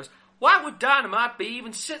the carriage goes, "Why would dynamite be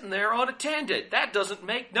even sitting there unattended? That doesn't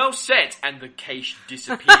make no sense." And the cache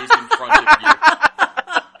disappears in front of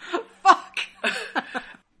you. Fuck!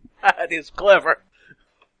 That is clever.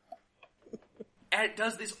 And it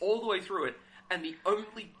does this all the way through it. And the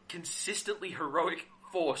only consistently heroic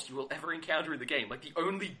force you will ever encounter in the game, like the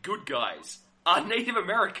only good guys, are Native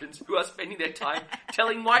Americans who are spending their time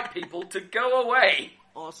telling white people to go away.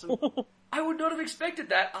 Awesome. I would not have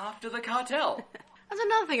expected that after the Cartel. That's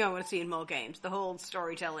another thing I want to see in more games, the whole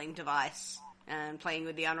storytelling device and playing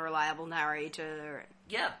with the unreliable narrator.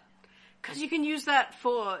 Yeah. Because you can use that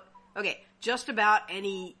for, just about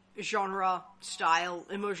any genre, style,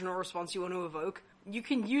 emotional response you want to evoke. You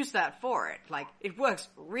can use that for it. Like, it works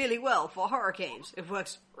really well for horror games. It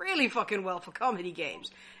works really fucking well for comedy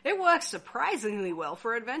games. It works surprisingly well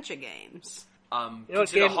for adventure games. You know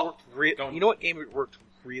what game it worked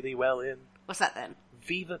really well in? What's that then?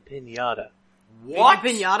 Viva Pinata. What?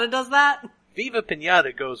 Viva Pinata does that? Viva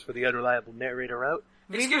Pinata goes for the unreliable narrator route.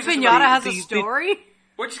 Viva Pinata has a story?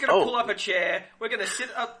 We're just going to pull up a chair, we're going to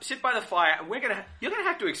sit by the fire, and you're going to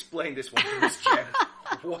have to explain this one from this chair.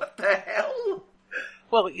 What the hell?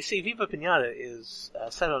 Well, you see, Viva Pinata is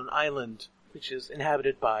set on an island which is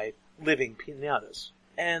inhabited by living pinatas.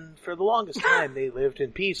 And for the longest time, they lived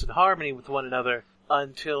in peace and harmony with one another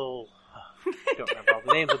until... I don't remember all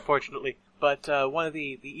the names, unfortunately. But one of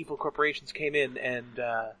the evil corporations came in, and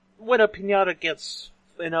when a pinata gets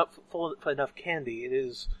full enough candy, it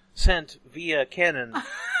is sent via cannon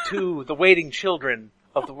to the waiting children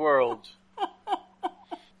of the world.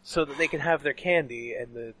 so that they can have their candy,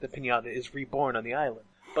 and the piñata is reborn on the island.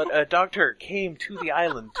 But a doctor came to the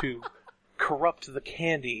island to corrupt the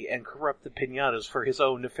candy and corrupt the piñatas for his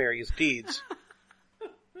own nefarious deeds.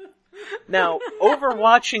 Now,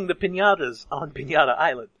 overwatching the piñatas on Piñata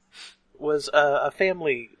Island was a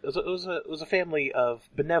family. It was a family of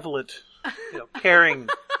benevolent, caring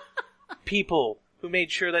people who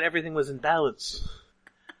made sure that everything was in balance.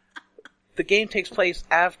 The game takes place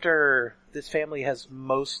after this family has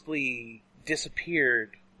mostly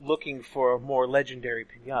disappeared, looking for more legendary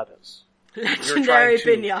piñatas. Legendary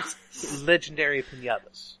piñatas. Legendary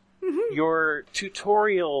piñatas. Your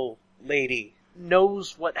tutorial lady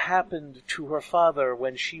knows what happened to her father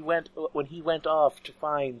when he went off to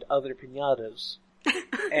find other piñatas.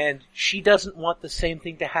 And she doesn't want the same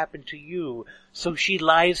thing to happen to you, so she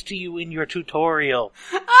lies to you in your tutorial.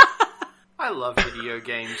 I love video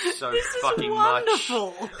games so This is fucking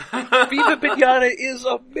wonderful. much. Viva Piñata is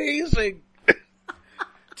amazing!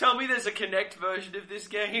 Tell me there's a Kinect version of this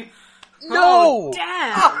game. No! Oh,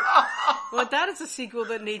 damn. Well, that is a sequel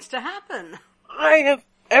that needs to happen. I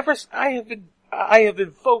have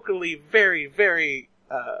been vocally very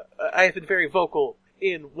vocal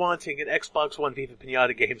in wanting an Xbox One Viva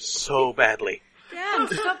Piñata game so badly. Damn,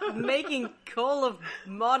 stop making Call of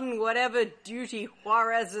Modern whatever Duty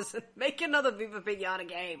Juarez's and make another Viva Piñata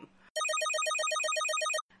game.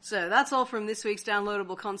 So that's all from this week's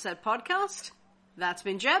Downloadable Concept podcast. That's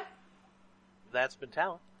been Jeb. That's been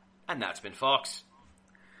Talon. And that's been Fox.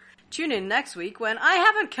 Tune in next week when I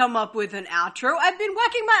haven't come up with an outro. I've been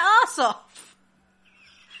working my ass off.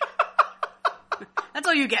 That's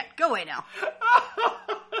all you get. Go away now.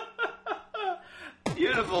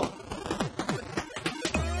 Beautiful.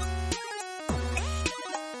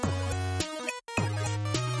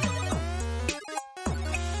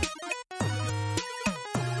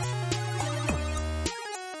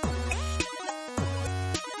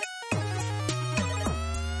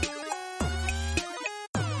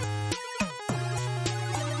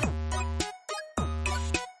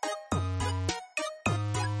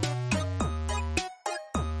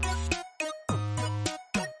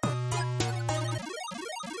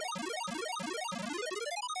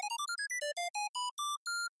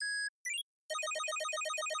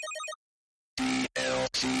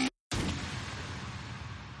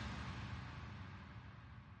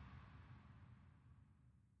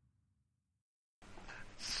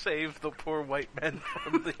 Save the poor white men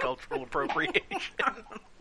from the cultural appropriation.